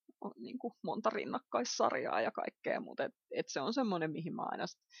on niin kuin monta rinnakkaissarjaa ja kaikkea, mutta et se on semmoinen, mihin mä aina,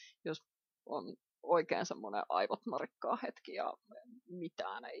 jos on oikein semmoinen aivot narikkaa hetki ja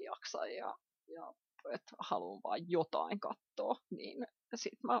mitään ei jaksa ja että haluan vaan jotain katsoa, niin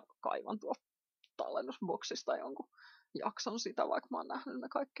sit mä kaivan tuolta tallennusboksista jonkun jakson sitä, vaikka mä oon nähnyt ne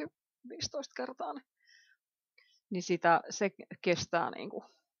kaikki 15 kertaa, niin se kestää niinku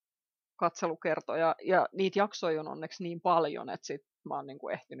katselukertoja, ja niitä jaksoja on onneksi niin paljon, että sit mä oon niinku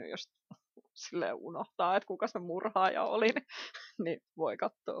ehtinyt just silleen unohtaa, että kuka se murhaaja oli, niin voi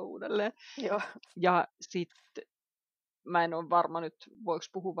katsoa uudelleen. Joo. Ja sitten mä en ole varma nyt, voiko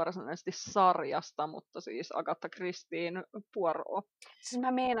puhua varsinaisesti sarjasta, mutta siis Agatha Christien Poirot. Siis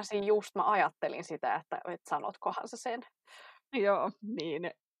mä meinasin just, mä ajattelin sitä, että sanotkohan sä sen. Joo,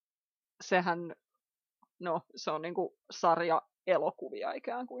 niin sehän, no se on niinku sarja elokuvia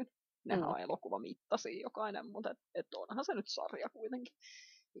ikään kuin. Nehän on elokuvamittaisia jokainen, mutta onhan se nyt sarja kuitenkin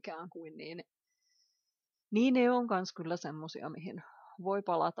ikään kuin. Niin ne on kans kyllä semmosia, mihin voi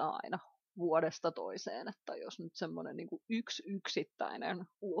palata aina vuodesta toiseen, että jos nyt semmoinen niinku yksittäinen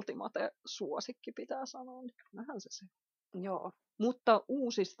ultimate-suosikki pitää sanoa, niin kyllähän se. Joo. Mutta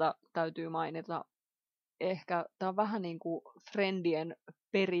uusista täytyy mainita ehkä, tämä on vähän niin kuin Friendien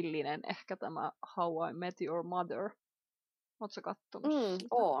perillinen, ehkä tämä How I Met Your Mother. Oletko sä kattonut sitä?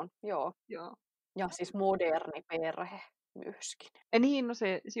 Oon, joo. Ja siis moderni perhe myöskin. Niin, no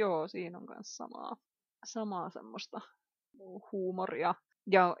joo, siinä on myös samaa semmoista huumoria.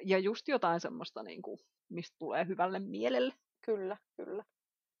 Ja just jotain semmoista, niin kuin, mistä tulee hyvälle mielelle. Kyllä.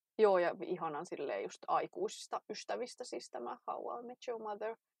 Joo, ja ihanan silleen just aikuisista ystävistä, siis tämä How I Met Your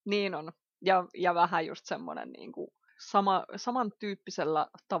Mother. Niin on. Ja vähän just semmoinen niin kuin samantyyppisellä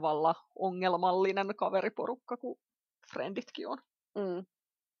tavalla ongelmallinen kaveriporukka kuin Frienditkin on.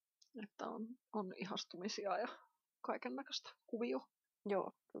 Että on ihastumisia ja kaiken näköistä kuvioa.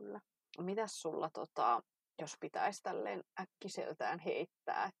 Joo, kyllä. Mitäs sulla, jos pitäisi tälleen äkkiseltään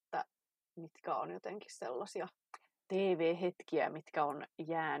heittää, että mitkä on jotenkin sellaisia TV-hetkiä, mitkä on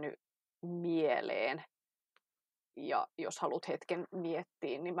jäänyt mieleen? Ja jos haluat hetken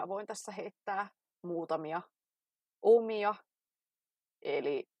miettiä, niin mä voin tässä heittää muutamia omia.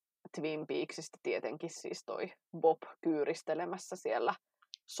 Eli Twin Peaksista tietenkin siis toi Bob kyyristelemässä siellä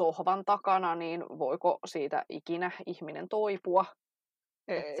sohvan takana, niin voiko siitä ikinä ihminen toipua?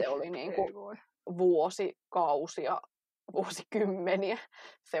 Se oli niinku vuosikausia, vuosikymmeniä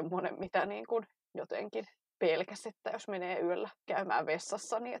semmoinen, mitä niinku jotenkin pelkäsi, että jos menee yöllä käymään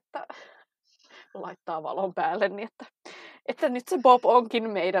vessassa, niin että laittaa valon päälle, niin että nyt se Bob onkin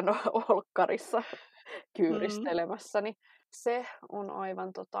meidän olkkarissa kyyristelemässä, niin se on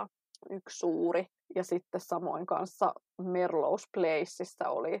aivan yksi suuri. Ja sitten samoin kanssa Melrose Placeissa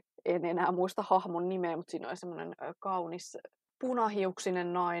oli, en enää muista hahmon nimeä, mutta siinä oli semmoinen kaunis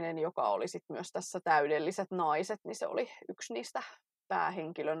punahiuksinen nainen, joka oli sitten myös tässä Täydelliset naiset, niin se oli yksi niistä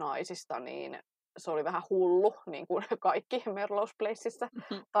päähenkilönaisista, niin se oli vähän hullu, niin kuin kaikki Melrose Placeissa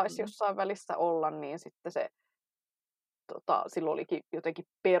taisi jossain välissä olla, niin sitten se silloin olikin jotenkin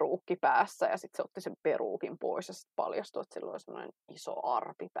peruukki päässä ja sitten se otti sen peruukin pois ja sitten paljastui, että sillä oli semmoinen iso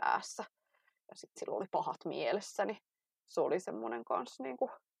arpi päässä ja sitten sillä oli pahat mielessä, niin se oli semmoinen kanssa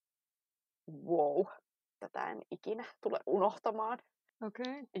niinku wow, tätä en ikinä tule unohtamaan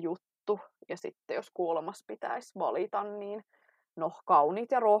juttu. Ja sitten jos kolmas pitäisi valita, niin no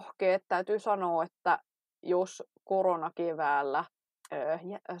kauniit ja rohkeat, täytyy sanoa, että jos koronakeväällä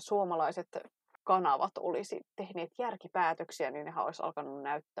suomalaiset kanavat olisi tehneet järkipäätöksiä, niin nehän olisi alkanut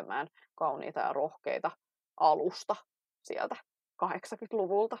näyttämään kauniita ja rohkeita alusta sieltä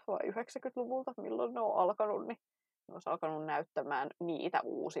 80-luvulta vai 90-luvulta, milloin ne on alkanut, niin ne olisi alkanut näyttämään niitä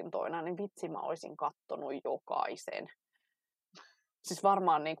uusintoina, niin vitsi mä olisin kattonut jokaisen. Siis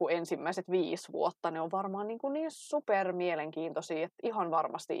varmaan niin kuin ensimmäiset 5 vuotta ne on varmaan niin super mielenkiintoisia, että ihan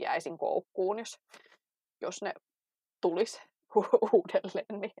varmasti jäisin koukkuun, jos ne tulisi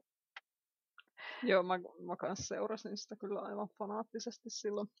uudelleen. Niin. Joo, mä kanssa seurasin sitä kyllä aivan fanaattisesti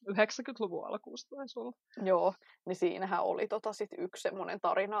silloin 90-luvun alkuusta taisi olla. Joo, niin siinähän oli sit yksi semmoinen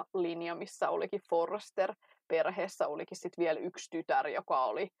tarinalinja, missä olikin Forrester perheessä olikin sit vielä yksi tytär, joka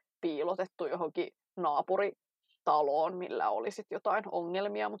oli piilotettu johonkin naapuritaloon, millä oli sit jotain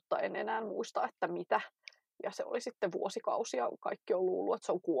ongelmia, mutta en enää muista, että mitä. Ja se oli sitten vuosikausia, kaikki on luullut, että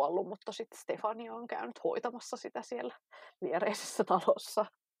se on kuollut, mutta sitten Stefania on käynyt hoitamassa sitä siellä viereisessä talossa.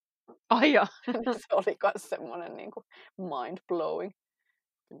 Ai ja. Se oli myös semmoinen niin kuin mind-blowing.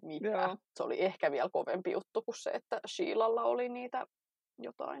 Mitä? Joo. Se oli ehkä vielä kovempi juttu kuin se, että Sheilalla oli niitä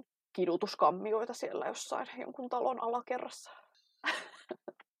jotain kidutuskammioita siellä jossain jonkun talon alakerrassa.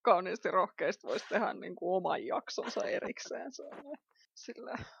 Kauniisti rohkeasti voisi tehdä niin kuin oman jaksonsa erikseen. Se on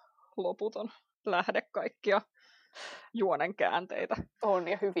sillä loputon lähde kaikkia juonen käänteitä. On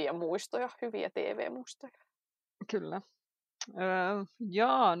ja hyviä muistoja, hyviä TV-muistoja. Kyllä.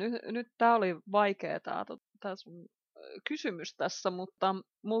 Nyt tää oli vaikea tää sun kysymys tässä, mutta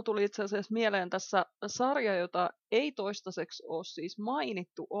mulla tuli itse asiassa mieleen tässä sarja, jota ei toistaiseksi ole siis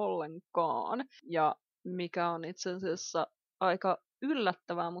mainittu ollenkaan, ja mikä on itse asiassa aika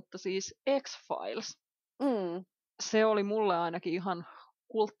yllättävää, mutta siis X-Files. Se oli mulle ainakin ihan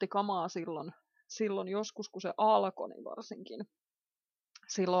kulttikamaa silloin joskus, kun se alkoi, niin varsinkin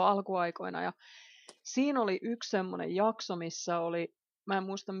silloin alkuaikoina. Ja siinä oli yksi semmoinen jakso, missä oli, mä en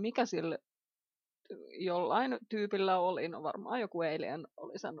muista mikä sille jollain tyypillä oli, no varmaan joku alien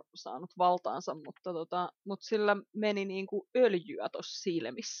oli sen saanut valtaansa, mutta sillä meni niinku öljyä tuossa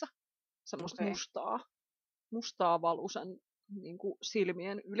silmissä. Semmoista mustaa valu sen niinku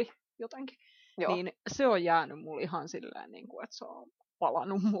silmien yli jotenkin. Joo. Niin se on jäänyt mulle ihan silleen, niinku, että se on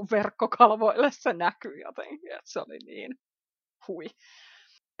palannut mun verkkokalvoille, se näkyy jotenkin, että se oli niin hui.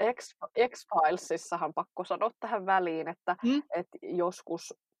 X-Filesissahan pakko sanoa tähän väliin, että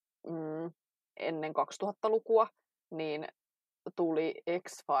joskus ennen 2000-lukua niin tuli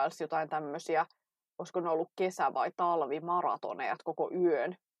X-Files jotain tämmöisiä, olisiko ne ollut kesä- vai talvimaratoneja, että koko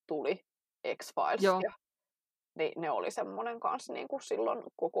yön tuli X-Filesia. Niin ne oli semmoinen kanssa, niin kuin silloin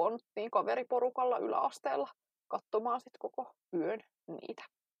kokoonnuttiin kaveriporukalla yläasteella katsomaan sit koko yön niitä.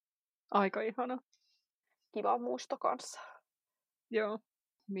 Aika ihana. Kiva muisto kanssa. Joo.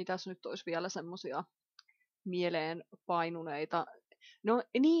 Mitäs nyt olisi vielä semmoisia mieleen painuneita? No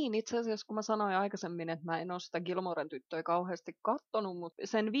niin, itse asiassa kun mä sanoin aikaisemmin, että mä en ole sitä Gilmoren tyttöä kauheasti kattonut, mutta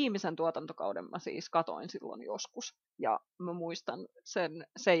sen viimeisen tuotantokauden mä siis katoin silloin joskus. Ja mä muistan,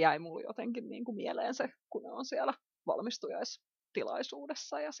 se jäi mulle jotenkin niin kuin mieleen se, kun ne on siellä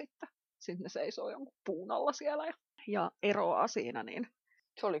valmistujaistilaisuudessa ja sitten ne seisoo jonkun puun alla siellä ja eroaa siinä. Niin.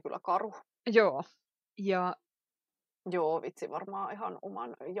 Se oli kyllä karu. Joo. Joo, vitsi varmaan ihan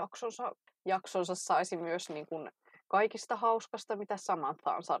oman jaksonsa saisi myös niin kuin kaikista hauskasta, mitä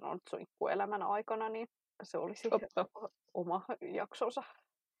Samantha on sanonut suihkuelämän aikana, niin se olisi oma jaksonsa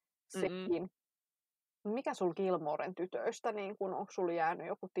sekin. Mikä sul Gilmoren tytöistä, niin kun, onko sulla jäänyt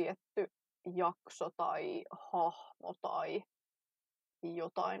joku tietty jakso tai hahmo tai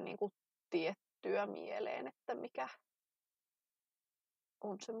jotain niin kuin tiettyä mieleen, että mikä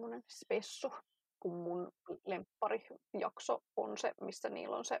on semmoinen spessu? Kun mun lempparijakso on se, missä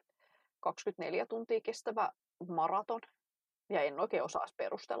niillä on se 24 tuntia kestävä maraton. Ja en oikein osaisi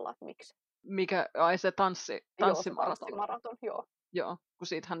perustella, että miksi. Mikä, se tanssimaraton. Tanssimmaraton, joo. Joo, kun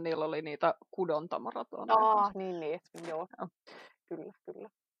siitähän niillä oli niitä kudontamaratoneja. Niin, joo. Kyllä.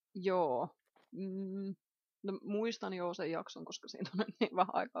 Joo. No, muistan jo sen jakson, koska siinä on niin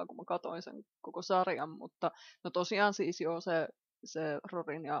vähän aikaa, kun mä katsoin sen koko sarjan, mutta no tosiaan siis joo se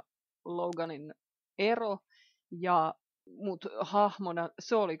Rorin ja Loganin ero, mut hahmona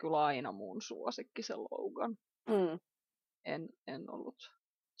se oli kyllä aina mun suosikki, se Logan. En ollut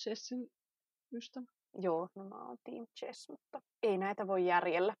Jessin ystävä. Joo, no mä oon Team Jess, mutta ei näitä voi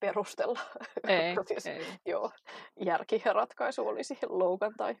järjellä perustella. Ei. Joo, järkiratkaisu olisi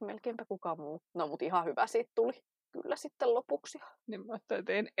Logan tai melkeinpä kukaan muu. No mut ihan hyvä siitä tuli kyllä sitten lopuksi. Niin mä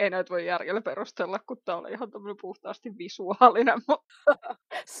ajattelin, että ei näitä voi järjellä perustella, kun tää oli ihan tämmöinen puhtaasti visuaalinen. Mutta...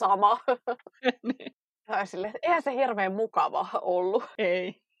 Sama. Niin. Silleen, eihän se hirveän mukava ollut.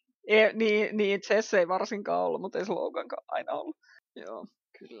 Ei. Niin, Jess ei varsinkaan ollut, mutta ei se Logankaan aina ollut. Joo,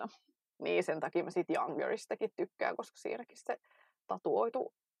 kyllä. Niin, sen takia mä siitä Youngeristakin tykkään, koska siinäkin se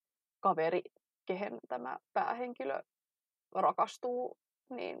tatuoitu kaveri, kehen tämä päähenkilö rakastuu,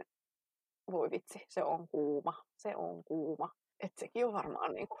 niin voi vitsi, se on kuuma. Et sekin on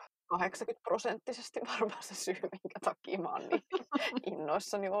varmaan niin 80% varmaan se syy, minkä takia mä oon niin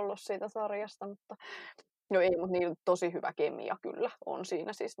innoissani ollut siitä sarjasta, mutta niin tosi hyvä kemia kyllä on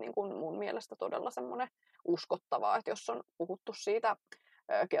siinä siis niin kuin mun mielestä todella semmoinen uskottavaa, että jos on puhuttu siitä,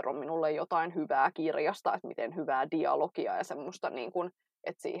 kerro minulle jotain hyvää kirjasta, että miten hyvää dialogia ja semmoista, niin kuin,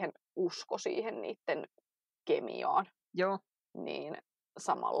 että usko siihen niiden kemiaan. Joo. Niin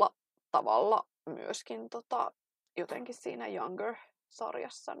samalla tavalla myöskin jotenkin siinä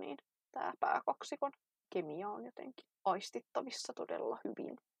sarjassa, niin tämä pääkaksikon kemia on jotenkin aistittavissa todella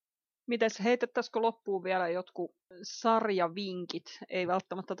hyvin. Mites heitettäisikö loppuun vielä jotkut sarjavinkit? Ei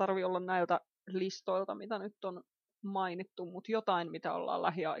välttämättä tarvitse olla näiltä listoilta, mitä nyt on mainittu, mutta jotain, mitä ollaan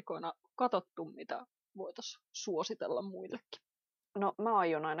lähiaikoina katsottu, mitä voitaisiin suositella muillekin. No mä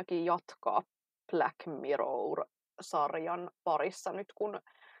aion ainakin jatkaa Black Mirror-sarjan parissa nyt, kun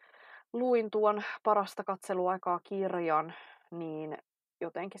luin tuon Parasta katseluaikaa -kirjan, niin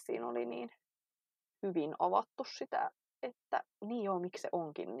jotenkin siinä oli niin hyvin avattu sitä, että niin joo, miksi se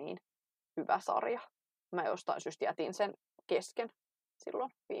onkin niin hyvä sarja. Mä jostain syystä jätin sen kesken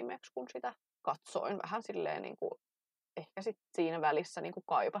silloin viimeksi, kun sitä katsoin vähän silleen niin kuin, ehkä sit siinä välissä niin kuin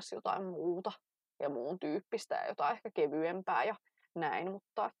kaipasi jotain muuta ja muun tyyppistä ja jotain ehkä kevyempää ja näin,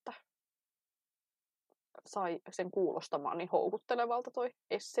 mutta että sai sen kuulostamaan niin houkuttelevalta toi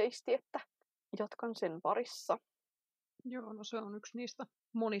esseisti, että jatkan sen parissa. Joo, no se on yksi niistä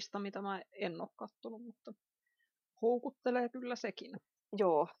monista, mitä mä en ole kattonut, mutta houkuttelee kyllä sekin.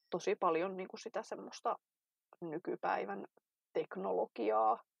 Joo, tosi paljon niin kuin sitä semmoista nykypäivän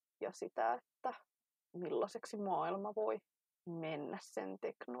teknologiaa ja sitä, että millaiseksi maailma voi mennä sen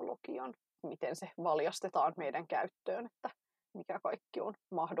teknologian, miten se valjastetaan meidän käyttöön, että mikä kaikki on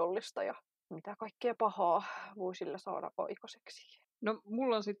mahdollista ja mitä kaikkea pahaa voi sillä saada aikaiseksi. No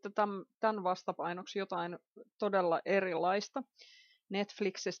mulla on sitten tämän vastapainoksi jotain todella erilaista.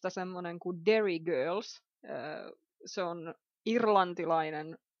 Netflixistä semmoinen kuin Derry Girls. Se on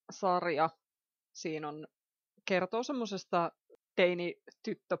irlantilainen sarja. Siinä kertoo semmoisesta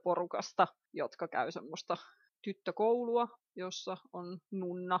teini-tyttöporukasta, jotka käy semmoista tyttökoulua, jossa on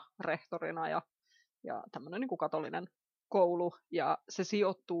nunna rehtorina ja tämmöinen niin kuin katolinen koulu. Ja se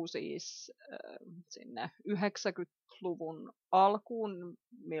sijoittuu siis sinne 90-luvun alkuun,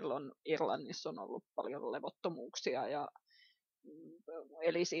 milloin Irlannissa on ollut paljon levottomuuksia.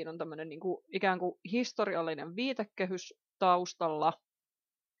 Eli siinä on tämmöinen niin kuin, ikään kuin historiallinen viitekehys taustalla,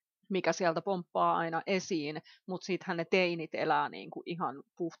 mikä sieltä pomppaa aina esiin, mutta sittenhän ne teinit elää niin kuin ihan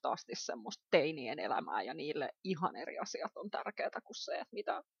puhtaasti semmoista teinien elämää, ja niille ihan eri asiat on tärkeää kuin se, että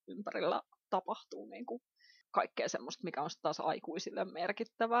mitä ympärillä tapahtuu, niin kuin kaikkea semmoista, mikä on taas aikuisille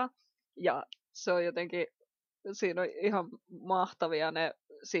merkittävää. Ja se on jotenkin, siinä on ihan mahtavia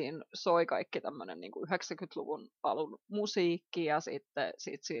siinä soi kaikki tämmöinen niin kuin 90-luvun alun musiikki, ja sitten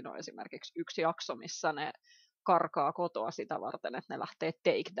siinä on esimerkiksi yksi jakso, missä ne karkaa kotoa sitä varten, että ne lähtee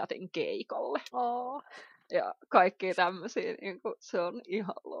Take Thatin keikalle. Oh. Ja kaikki tämmöisiä, niin kuin, se on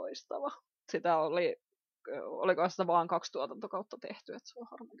ihan loistava. Sitä oliko sitä vaan 2 tuotantokautta tehty, että se on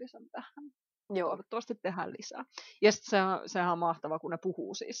harmillisen vähän. Joo. Toivottavasti tehdään lisää. Ja sitten sehän on mahtava, kun ne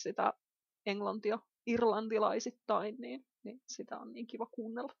puhuu siis sitä englantia irlantilaisittain, niin sitä on niin kiva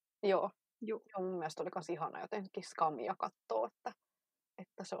kuunnella. Joo. Joo. Mun mielestä oli myös ihana jotenkin skamia katsoa,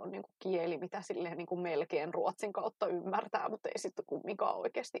 että se on niinku kieli, mitä silleen niinku melkein ruotsin kautta ymmärtää, mutta ei sitten kumminkaan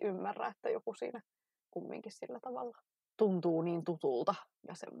oikeasti ymmärrä, että joku siinä kumminkin sillä tavalla tuntuu niin tutulta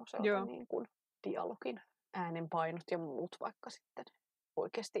ja semmoiselta niin kuin dialogin äänenpainot ja muut, vaikka sitten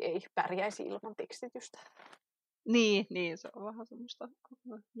oikeasti ei pärjäisi ilman tekstitystä. Niin, se on vähän semmoista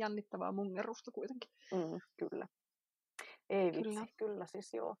jännittävää mungerusta kuitenkin. Kyllä. Ei vitsi, kyllä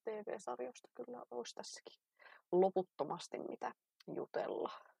siis joo, TV-sarjoista kyllä olisi tässäkin loputtomasti mitä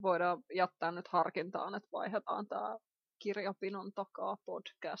jutella. Voidaan jättää nyt harkintaan, että vaihdetaan tämä Kirjapinon takaa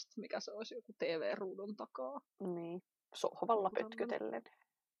podcast, mikä se olisi joku TV-ruudun takaa. Niin, sohvalla pötkytellen.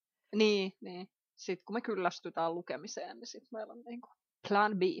 Niin. Sitten kun me kyllästytään lukemiseen, niin sitten meillä on niin kuin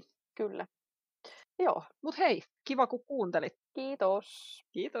plan B. Kyllä. Joo. Mut hei, kiva kun kuuntelit. Kiitos.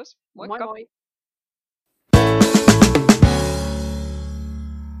 Kiitos. Moikka. Moi moi.